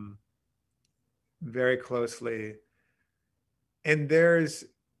very closely. And there's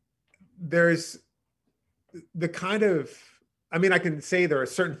the kind of, I mean, I can say there are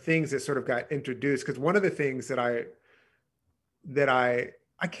certain things that sort of got introduced, because one of the things that I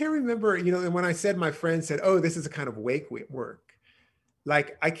can't remember, you know, when I said, my friend said, oh, this is a kind of wake work.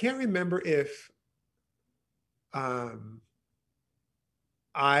 Like, I can't remember if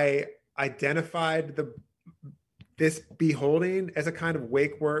I identified this beholding as a kind of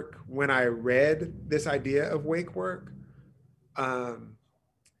wake work when I read this idea of wake work.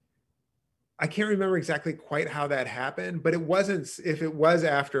 I can't remember exactly quite how that happened, but it wasn't, if it was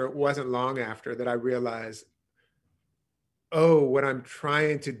after, it wasn't long after that I realized, oh, what I'm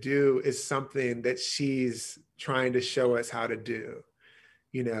trying to do is something that she's trying to show us how to do,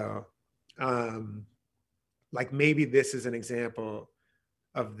 you know? Like maybe this is an example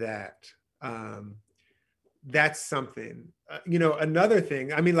of that. That's something, you know, another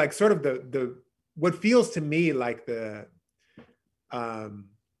thing, I mean, like sort of the what feels to me like the, I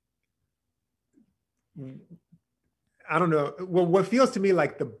don't know. Well, what feels to me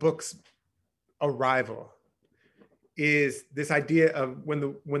like the book's arrival is this idea of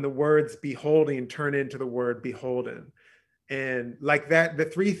when the words beholding turn into the word beholden. And like that, the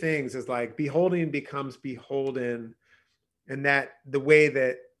three things is like beholding becomes beholden. And that the way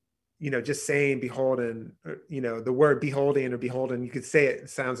that, you know, just saying beholden, you know, the word beholding or beholden, you could say it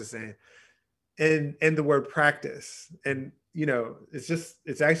sounds the same. And the word practice. And, you know,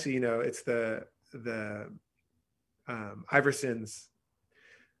 it's actually, you know, it's the Iverson's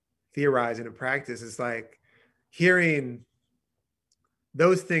theorizing and practice is like hearing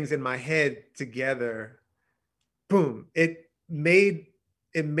those things in my head together, boom, it made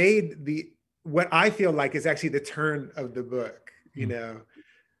the, what I feel like is actually the turn of the book, you know?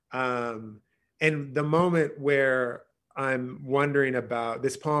 And the moment where I'm wondering about,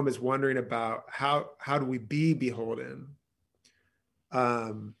 this poem is wondering about how do we be beholden?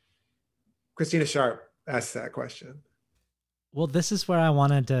 Christina Sharpe asked that question. Well, this is where I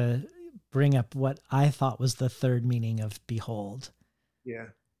wanted to bring up what I thought was the third meaning of behold. Yeah.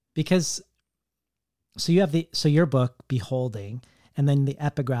 Because so you have your book Beholding, and then the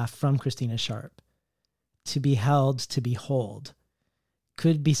epigraph from Christina Sharpe, to beheld, to behold,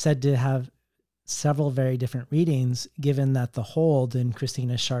 could be said to have several very different readings, given that the hold in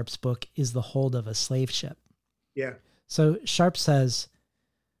Christina Sharpe's book is the hold of a slave ship. Yeah. So Sharpe says,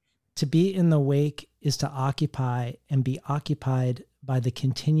 to be in the wake is to occupy and be occupied by the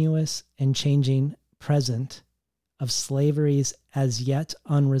continuous and changing present of slavery's as yet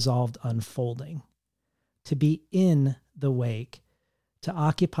unresolved unfolding. To be in the wake, to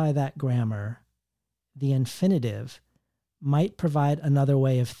occupy that grammar, the infinitive, might provide another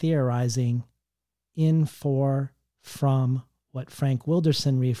way of theorizing in, for, from what Frank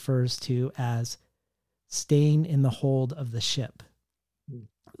Wilderson refers to as staying in the hold of the ship.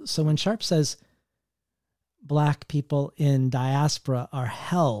 So when Sharpe says Black people in diaspora are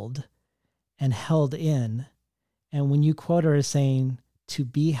held and held in, and when you quote her as saying to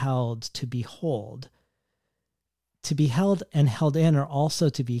be held, to behold, to be held and held in are also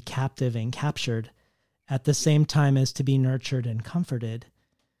to be captive and captured at the same time as to be nurtured and comforted.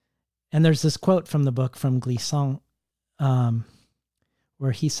 And there's this quote from the book from Glissant,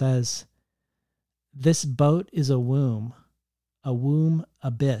 where he says, "This boat is a womb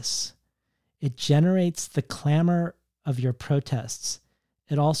abyss. It generates the clamor of your protests.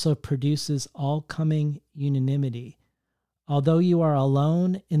 It also produces all coming unanimity. Although you are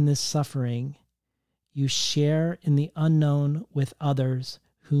alone in this suffering, you share in the unknown with others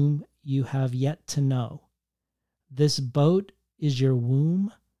whom you have yet to know. This boat is your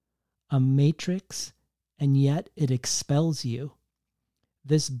womb, a matrix, and yet it expels you.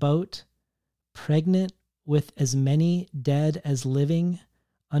 This boat, pregnant with as many dead as living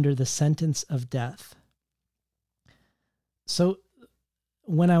under the sentence of death." So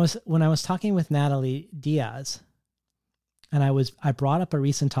when I was talking with Natalie Diaz, and I brought up a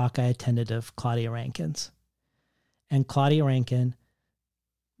recent talk I attended of Claudia Rankine's, and Claudia Rankine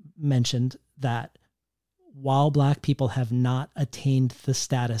mentioned that while Black people have not attained the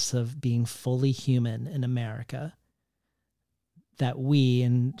status of being fully human in America, that we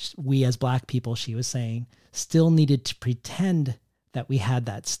as Black people, she was saying, still needed to pretend that we had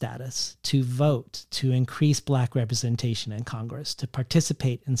that status, to vote, to increase Black representation in Congress, to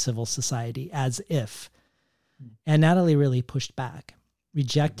participate in civil society as if. And Natalie really pushed back,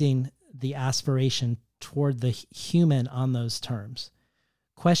 rejecting the aspiration toward the human on those terms,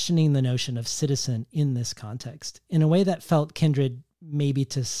 questioning the notion of citizen in this context in a way that felt kindred maybe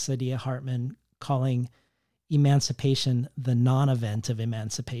to Saidiya Hartman calling emancipation the non-event of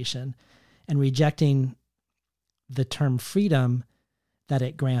emancipation, and rejecting the term freedom that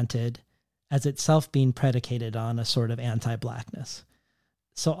it granted as itself being predicated on a sort of anti-Blackness.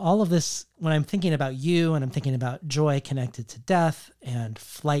 So all of this, when I'm thinking about you and I'm thinking about joy connected to death and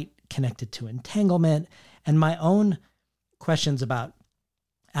flight connected to entanglement, and my own questions about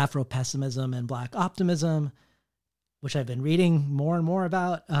Afro-pessimism and Black optimism, which I've been reading more and more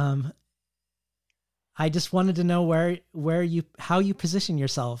about, I just wanted to know how you position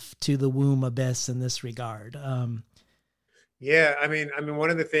yourself to the womb abyss in this regard. Yeah, I mean,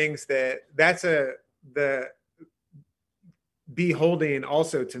 one of the things the beholding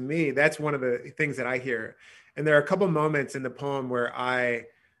also to me, that's one of the things that I hear. And there are a couple moments in the poem where I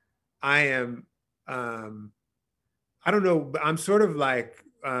am, I don't know, but I'm sort of like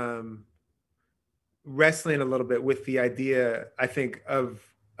wrestling a little bit with the idea, I think, of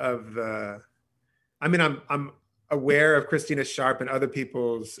the, I mean, I'm aware of Christina Sharp and other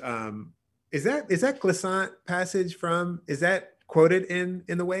people's, is that Glissant passage from, is that quoted in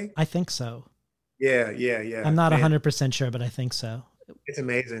The Way? I think so. Yeah. I'm not 100% sure, but I think so. It's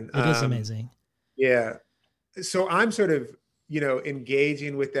amazing. It is amazing. Yeah. So I'm sort of,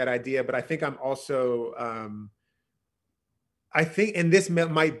 engaging with that idea, but I think I'm also, I think, and this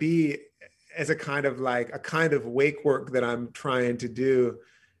might be as a kind of wake work that I'm trying to do,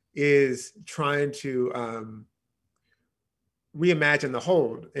 is trying to reimagine the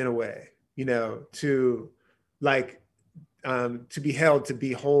hold in a way, to be held, to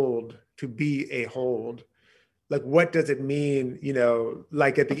behold, to be a hold. Like, what does it mean,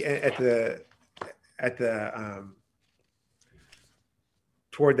 like at the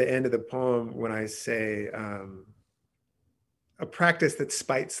toward the end of the poem, when I say a practice that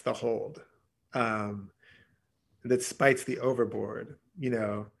spites the hold, that spites the overboard,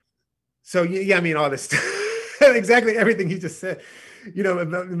 So yeah, I mean, all this stuff, exactly everything he just said,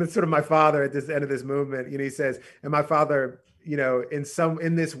 sort of my father at this end of this movement, he says, and my father,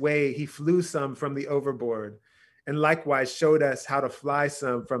 in this way, he flew some from the overboard, and likewise showed us how to fly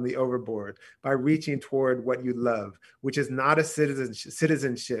some from the overboard by reaching toward what you love, which is not a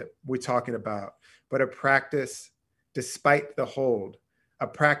citizenship we're talking about, but a practice despite the hold, a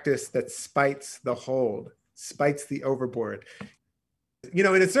practice that spites the hold, spites the overboard. In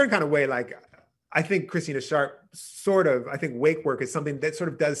a certain kind of way, like, I think Christina Sharp I think wake work is something that sort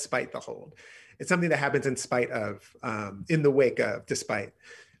of does spite the hold. It's something that happens in spite of, in the wake of, despite.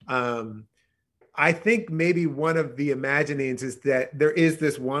 I think maybe one of the imaginings is that there is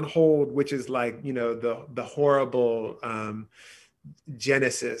this one hold, which is like, the horrible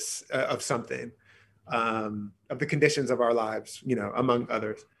genesis of something, of the conditions of our lives, among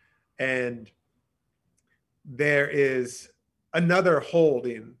others. And there is another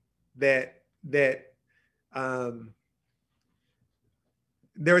holding there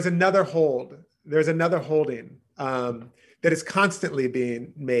is another hold. There's another holding that is constantly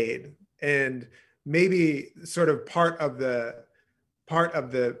being made, and maybe sort of part of the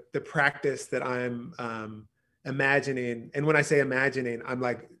practice that I'm imagining. And when I say imagining, I'm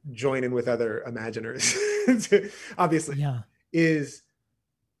like joining with other imaginers, obviously. Yeah. Is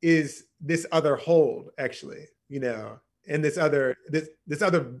this other hold, actually, and this other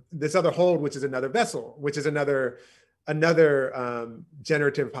hold, which is another vessel, which is another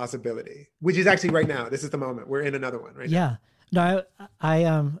generative possibility, which is actually right now. This is the moment. We're in another one right now. No,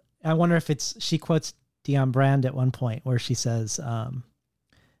 I wonder if she quotes Dion Brand at one point where she says,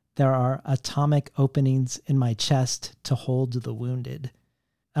 there are atomic openings in my chest to hold the wounded.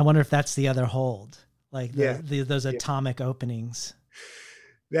 I wonder if that's the other hold, like those atomic openings.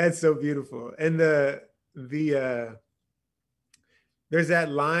 That's so beautiful. And there's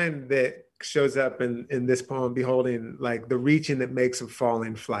that line that shows up in this poem, beholding, like the reaching that makes a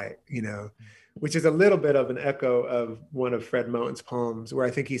falling flight, which is a little bit of an echo of one of Fred Moten's poems, where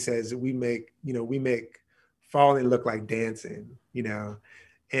I think he says, we make falling look like dancing,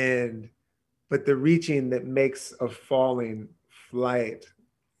 but the reaching that makes a falling flight,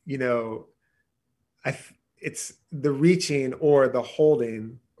 it's the reaching or the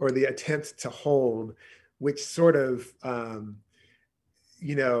holding or the attempt to hold, which sort of,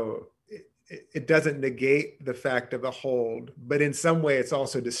 it doesn't negate the fact of the hold, but in some way it's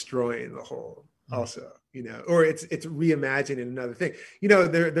also destroying the hold also, or it's reimagining another thing.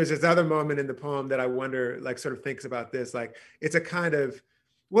 There's this other moment in the poem that I wonder, like, sort of thinks about this, like it's a kind of,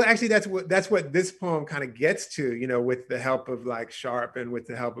 well, actually that's what this poem kind of gets to, with the help of like Sharp and with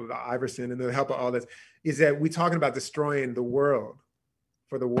the help of Iverson and the help of all this, is that we're talking about destroying the world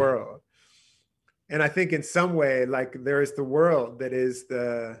for the world. And I think in some way, like, there is the world that is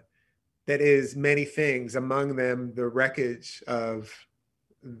many things, among them the wreckage of,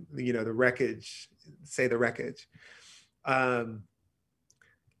 the wreckage. And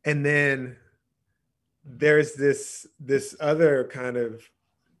then there's this other kind of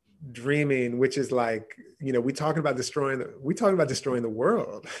dreaming, which is like, we're talking about destroying the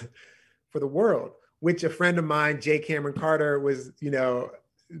world for the world, which a friend of mine, J. Cameron Carter, was,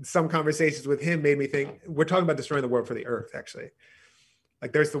 some conversations with him made me think we're talking about destroying the world for the earth, actually.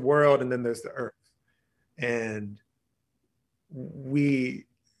 Like, there's the world and then there's the earth. And we're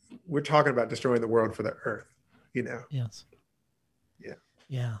talking about destroying the world for the earth, Yes.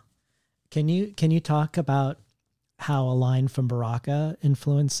 Yeah. Can you talk about how a line from Baraka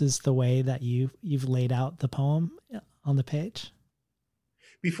influences the way that you've laid out the poem on the page?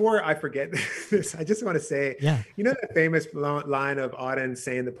 Before I forget this, I just want to say, yeah. You know that famous line of Auden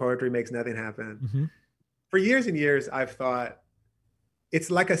saying that poetry makes nothing happen? Mm-hmm. For years and years, I've thought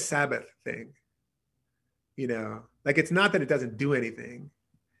it's like a Sabbath thing. You know, like it's not that it doesn't do anything.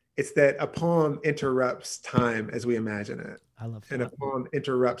 It's that a poem interrupts time as we imagine it. I love that. And a poem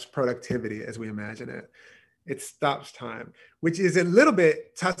interrupts productivity as we imagine it. It stops time, which is a little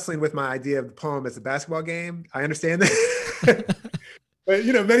bit tussling with my idea of the poem as a basketball game. I understand that. But,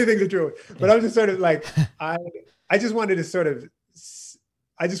 you know, many things are true. But I'm just sort of like, I just wanted to sort of,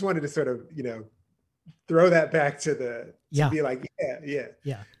 you know, throw that back to be like, yeah.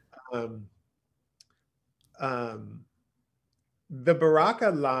 The Baraka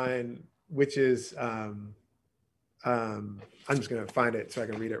line, which is, I'm just going to find it so I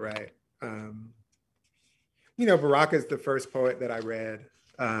can read it right. You know, Baraka is the first poet that I read,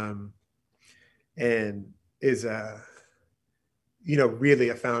 and is you know, really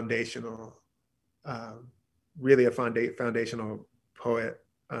a foundational poet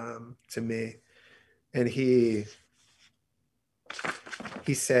to me. And he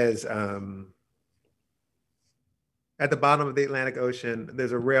says, at the bottom of the Atlantic Ocean,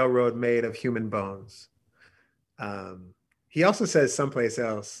 there's a railroad made of human bones. He also says someplace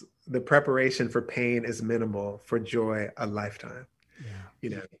else, the preparation for pain is minimal, for joy a lifetime. Yeah. You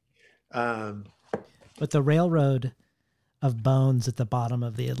know. But the railroad of bones at the bottom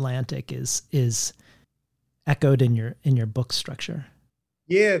of the Atlantic is echoed in your book structure.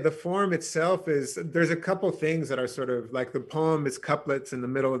 Yeah, the form itself there's a couple things that are sort of like the poem is couplets in the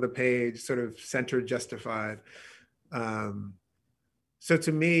middle of the page, sort of centered, justified. So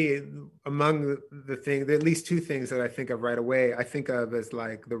to me, among the things, at least two things that I think of right away, I think of as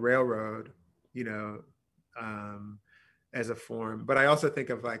like the railroad, you know, as a form, but I also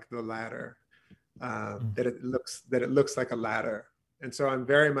think of like the ladder, that it looks like a ladder. And so I'm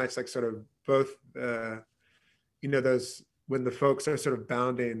very much like sort of both, you know, those, when the folks are sort of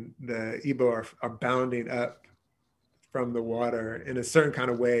bounding, the Igbo are bounding up from the water in a certain kind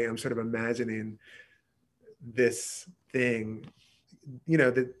of way. I'm sort of imagining this thing, you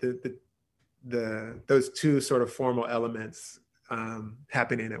know, those two sort of formal elements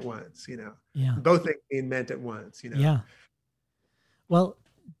happening at once, you know, both things being meant at once, you know. Yeah. Well,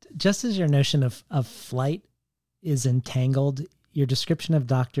 just as your notion of flight is entangled, your description of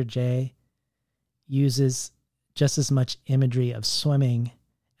Dr. J uses just as much imagery of swimming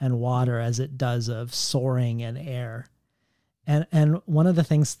and water as it does of soaring and air. And one of the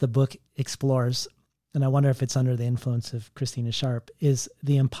things the book explores, and I wonder if it's under the influence of Christina Sharp, is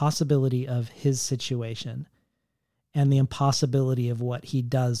the impossibility of his situation and the impossibility of what he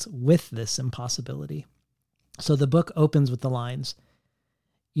does with this impossibility. So the book opens with the lines,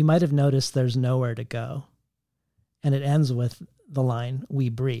 "You might have noticed there's nowhere to go." And it ends with the line, "We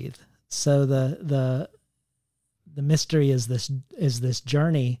breathe." So the mystery is this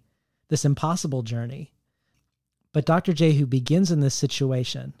journey, this impossible journey. But Dr. J, who begins in this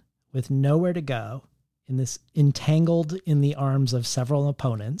situation with nowhere to go, in this entangled in the arms of several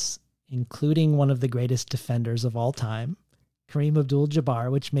opponents, including one of the greatest defenders of all time, Kareem Abdul-Jabbar,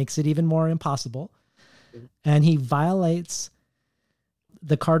 which makes it even more impossible. And he violates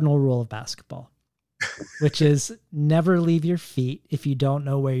the cardinal rule of basketball, which is never leave your feet if you don't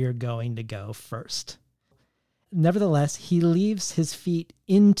know where you're going to go first. Nevertheless, he leaves his feet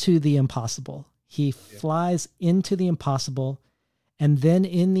into the impossible. He flies into the impossible, and then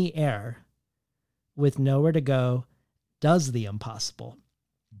in the air, with nowhere to go, does the impossible.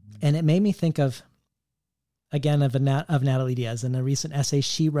 And it made me think of, again, of Natalie Diaz in a recent essay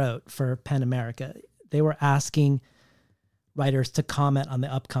she wrote for PEN America. They were asking writers to comment on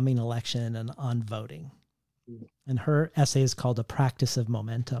the upcoming election and on voting. And her essay is called A Practice of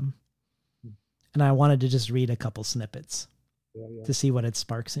Momentum. And I wanted to just read a couple snippets to see what it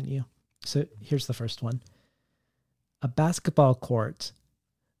sparks in you. So here's the first one. A basketball court,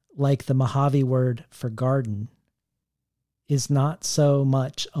 like the Mojave word for garden, is not so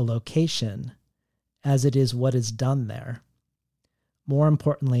much a location as it is what is done there. More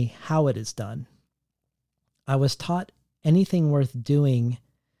importantly, how it is done. I was taught anything worth doing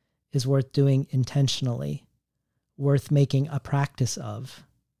is worth doing intentionally, worth making a practice of.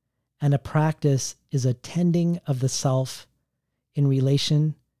 And a practice is a tending of the self in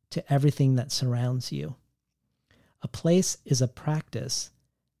relation to everything that surrounds you. A place is a practice,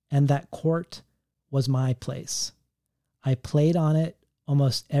 and that court was my place. I played on it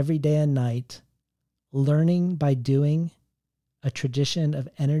almost every day and night, learning by doing, a tradition of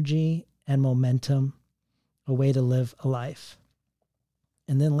energy and momentum, a way to live a life.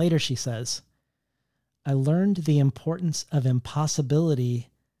 And then later she says, I learned the importance of impossibility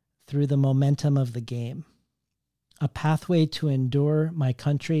through the momentum of the game, a pathway to endure my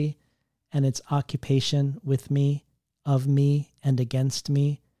country and its occupation with me, of me, and against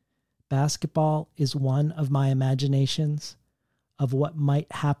me. Basketball is one of my imaginations of what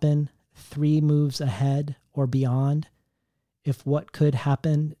might happen 3 moves ahead or beyond, if what could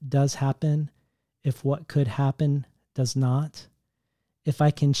happen does happen, if what could happen does not. If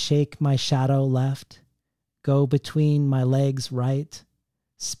I can shake my shadow left, go between my legs right,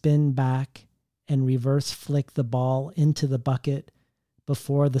 spin back, and reverse flick the ball into the bucket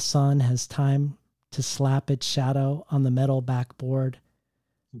before the sun has time to slap its shadow on the metal backboard,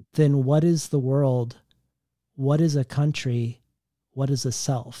 then what is the world? What is a country? What is a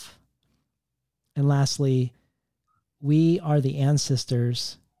self? And lastly, we are the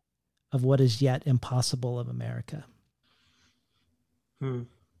ancestors of what is yet impossible of America.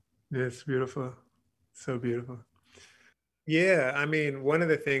 It's beautiful. So beautiful. Yeah, I mean, one of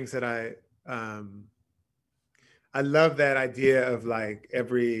the things that I love that idea of like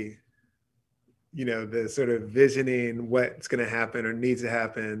every, the sort of visioning what's going to happen or needs to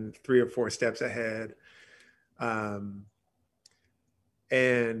happen 3 or 4 steps ahead. And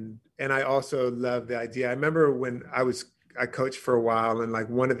I also love the idea. I remember when I coached for a while, and like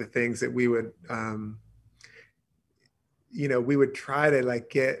one of the things that we would, we would try to like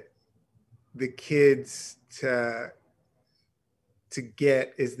get the kids to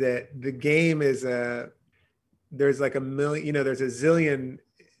get is that the game is there's like a million, there's a zillion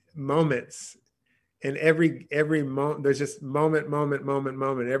moments, and every moment there's just moment.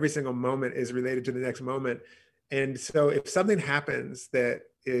 Every single moment is related to the next moment. And so if something happens that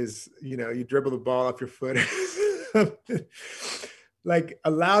is, you dribble the ball off your foot, like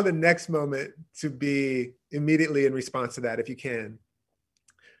allow the next moment to be immediately in response to that if you can.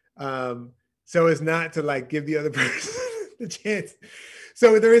 So as not to like give the other person the chance.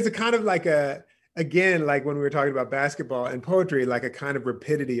 So there is a kind of like again, like when we were talking about basketball and poetry, like a kind of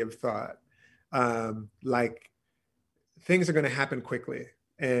rapidity of thought. Like things are going to happen quickly,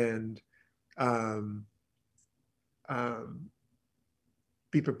 and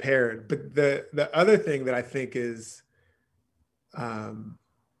be prepared. But the other thing that I think is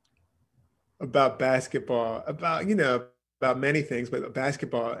about basketball, about many things, but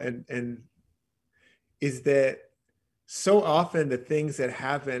basketball and is that so often the things that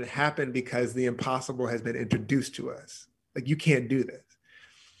happen because the impossible has been introduced to us. Like, you can't do this.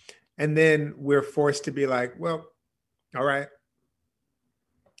 And then we're forced to be like, well, all right,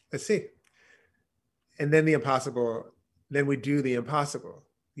 let's see. And then then we do the impossible,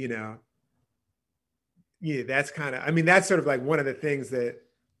 Yeah, that's that's sort of like one of the things that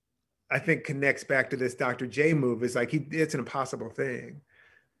I think connects back to this Dr. J move is like, it's an impossible thing.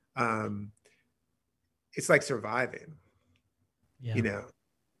 It's like surviving,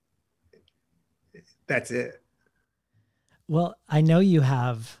 that's it. Well, I know you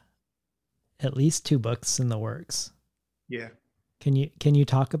have at least 2 books in the works. Yeah. Can you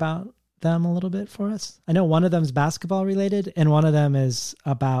talk about them a little bit for us? I know one of them is basketball related and one of them is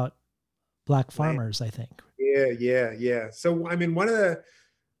about Black farmers, I think. Yeah. So, one of the,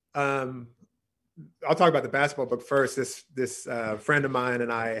 I'll talk about the basketball book first. This friend of mine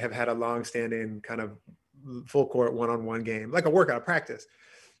and I have had a long-standing kind of full court one-on-one game, like a workout practice.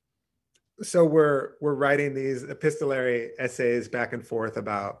 So we're writing these epistolary essays back and forth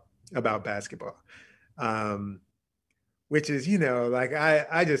about basketball, which is, like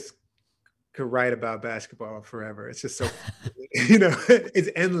I just could write about basketball forever. It's just so, it's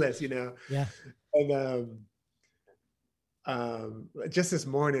endless, Yeah. And just this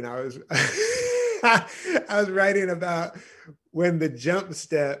morning, I was I was writing about when the jump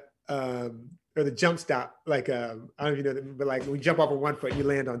step or the jump stop, like I don't even know, but like when you jump off of 1 foot, you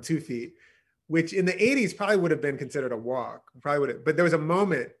land on 2 feet, which in the 80s probably would have been considered a walk. Probably would have, but there was a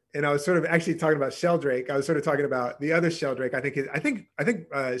moment, and I was sort of actually talking about Sheldrake. I was sort of talking about the other Sheldrake. I think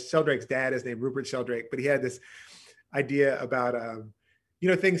Sheldrake's dad is named Rupert Sheldrake, but he had this idea about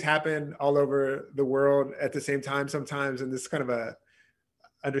things happen all over the world at the same time sometimes, and this kind of a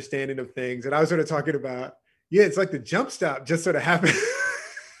understanding of things. And I was sort of talking about, it's like the jump stop just sort of happened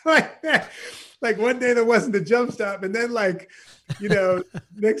like that. Like one day there wasn't a jump stop, and then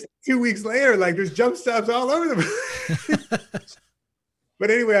next 2 weeks later, like there's jump stops all over the place. But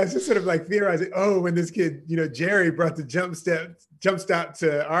anyway, I was just sort of like theorizing, when this kid, Jerry brought the jump stop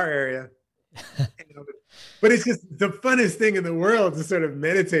to our area. But it's just the funnest thing in the world to sort of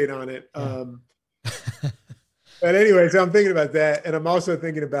meditate on it. But anyway, so I'm thinking about that, and I'm also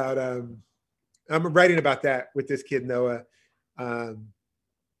thinking about I'm writing about that with this kid Noah, and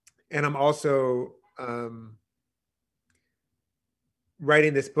I'm also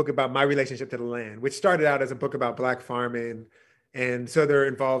writing this book about my relationship to the land, which started out as a book about Black farming. And so there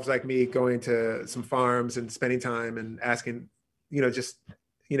involves like me going to some farms and spending time and asking, just,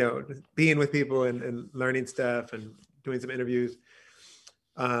 being with people and learning stuff and doing some interviews.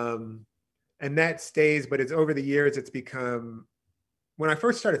 And that stays, but it's over the years, it's become, when I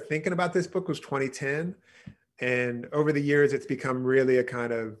first started thinking about this book was 2010. And over the years, it's become really a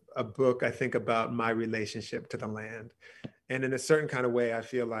kind of a book, I think, about my relationship to the land. And in a certain kind of way,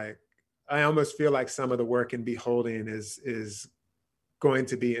 I almost feel like some of the work in Beholding is going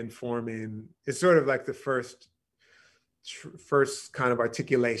to be informing. It's sort of like the first kind of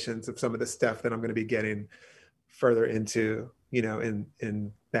articulations of some of the stuff that I'm going to be getting further into,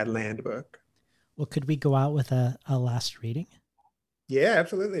 in that land book. Well, could we go out with a last reading? Yeah,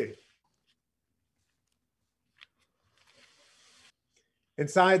 absolutely.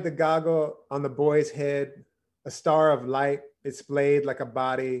 Inside the goggle on the boy's head, a star of light is splayed like a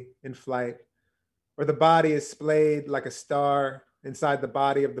body in flight, or the body is splayed like a star inside the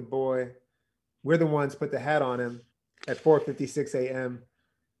body of the boy. We're the ones put the hat on him at 4:56 a.m.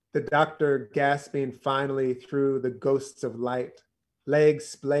 The doctor gasping finally through the ghosts of light, legs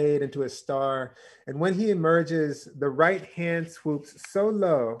splayed into a star. And when he emerges, the right hand swoops so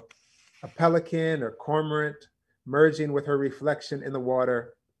low, a pelican or cormorant merging with her reflection in the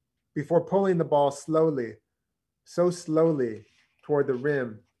water, before pulling the ball slowly, so slowly toward the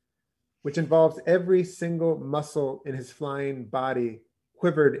rim, which involves every single muscle in his flying body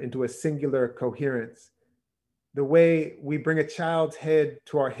quivered into a singular coherence. The way we bring a child's head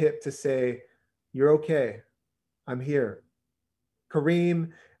to our hip to say, "You're okay, I'm here."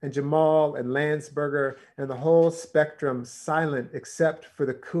 Kareem and Jamal and Landsberger and the whole spectrum silent except for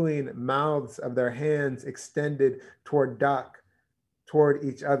the cooing mouths of their hands extended toward Doc, toward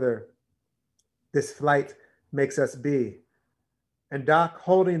each other. This flight makes us be. And Doc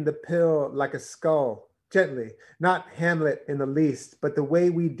holding the pill like a skull, gently, not Hamlet in the least, but the way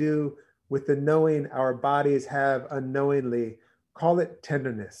we do with the knowing our bodies have unknowingly, call it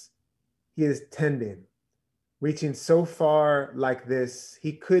tenderness. He is tending. Reaching so far like this,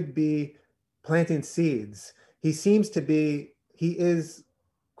 he could be planting seeds. He is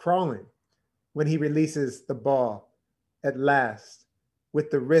crawling when he releases the ball at last,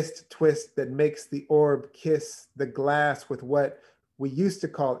 with the wrist twist that makes the orb kiss the glass with what we used to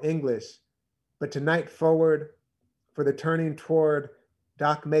call English. But tonight forward, for the turning toward,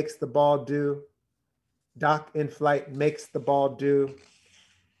 Doc makes the ball do. Doc in flight makes the ball do.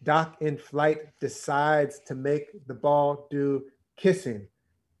 Doc in flight decides to make the ball do kissing.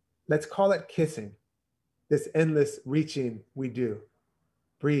 Let's call it kissing, this endless reaching we do.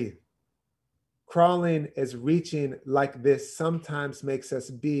 Breathe. Crawling as reaching like this sometimes makes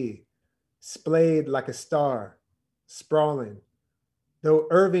us be, splayed like a star, sprawling, though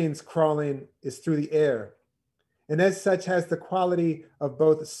Irving's crawling is through the air, and as such has the quality of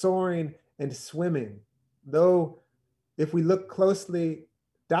both soaring and swimming, though if we look closely,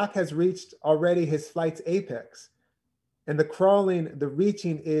 Doc has reached already his flight's apex, and the crawling, the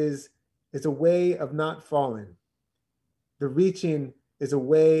reaching is a way of not falling. The reaching is a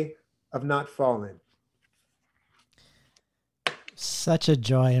way of not falling. Such a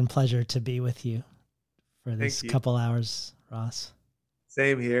joy and pleasure to be with you for this couple hours, Ross.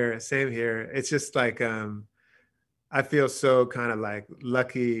 Same here. It's just like, I feel so kind of like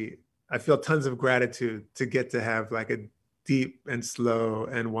lucky. I feel tons of gratitude to get to have like a deep and slow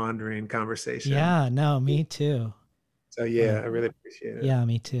and wandering conversation. Yeah, no, me too. So yeah, I really appreciate it. Yeah,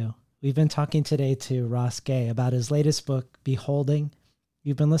 me too. We've been talking today to Ross Gay about his latest book, Beholding.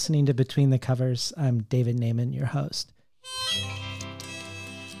 You've been listening to Between the Covers. I'm David Naiman, your host.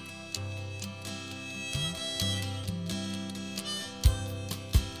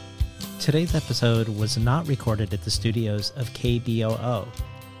 Today's episode was not recorded at the studios of KBOO,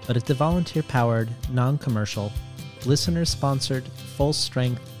 but at the volunteer-powered, non-commercial, listener-sponsored,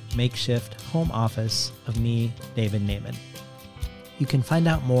 full-strength, makeshift home office of me, David Naiman. You can find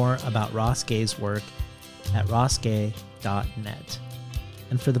out more about Ross Gay's work at rossgay.net.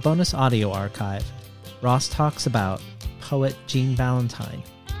 And for the bonus audio archive, Ross talks about poet Jean Valentine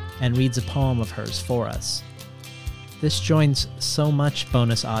and reads a poem of hers for us. This joins so much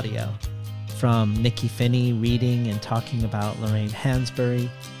bonus audio, from Nikki Finney reading and talking about Lorraine Hansberry,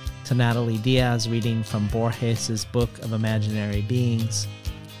 to Natalie Diaz reading from Borges' Book of Imaginary Beings,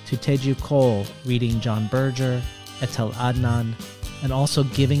 to Teju Cole reading John Berger, Etel Adnan, and also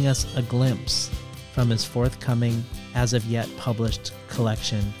giving us a glimpse from his forthcoming, as of yet published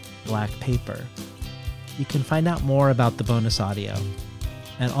collection, Black Paper. You can find out more about the bonus audio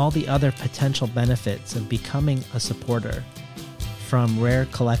and all the other potential benefits of becoming a supporter, from rare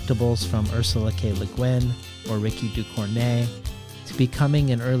collectibles from Ursula K. Le Guin or Ricky Ducournay to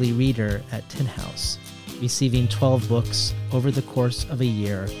becoming an early reader at Tin House, receiving 12 books over the course of a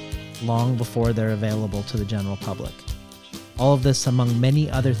year, long before they're available to the general public. All of this, among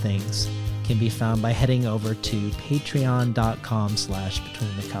many other things, can be found by heading over to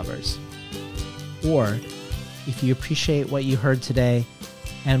patreon.com/betweenthecovers. Or, if you appreciate what you heard today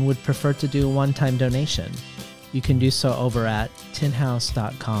and would prefer to do a one-time donation, you can do so over at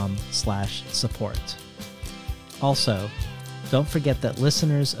tinhouse.com/support. Also, don't forget that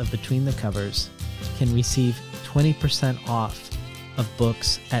listeners of Between the Covers can receive 20% off of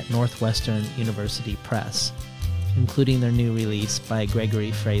books at Northwestern University Press, including their new release by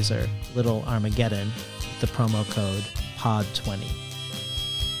Gregory Fraser, Little Armageddon, with the promo code POD20.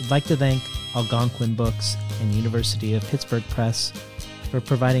 I'd like to thank Algonquin Books and University of Pittsburgh Press for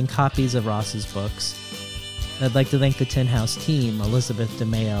providing copies of Ross's books. And I'd like to thank the Tin House team, Elizabeth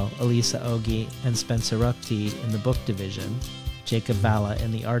DeMeo, Elisa Ogi, and Spencer Ruckty in the book division, Jacob Valla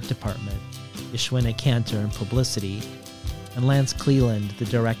in the art department, Yashwina Cantor in publicity, and Lance Cleland, the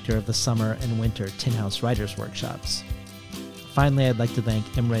director of the summer and winter Tin House Writers Workshops. Finally, I'd like to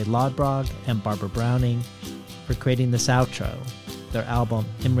thank Imre Lodbrog and Barbara Browning for creating this outro. Their album,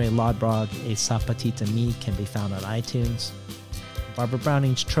 Imre Lodbrog, A Sapatita Me, can be found on iTunes. Barbara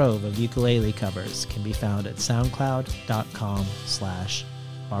Browning's trove of ukulele covers can be found at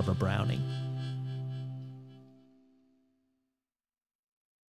soundcloud.com/Barbara Browning.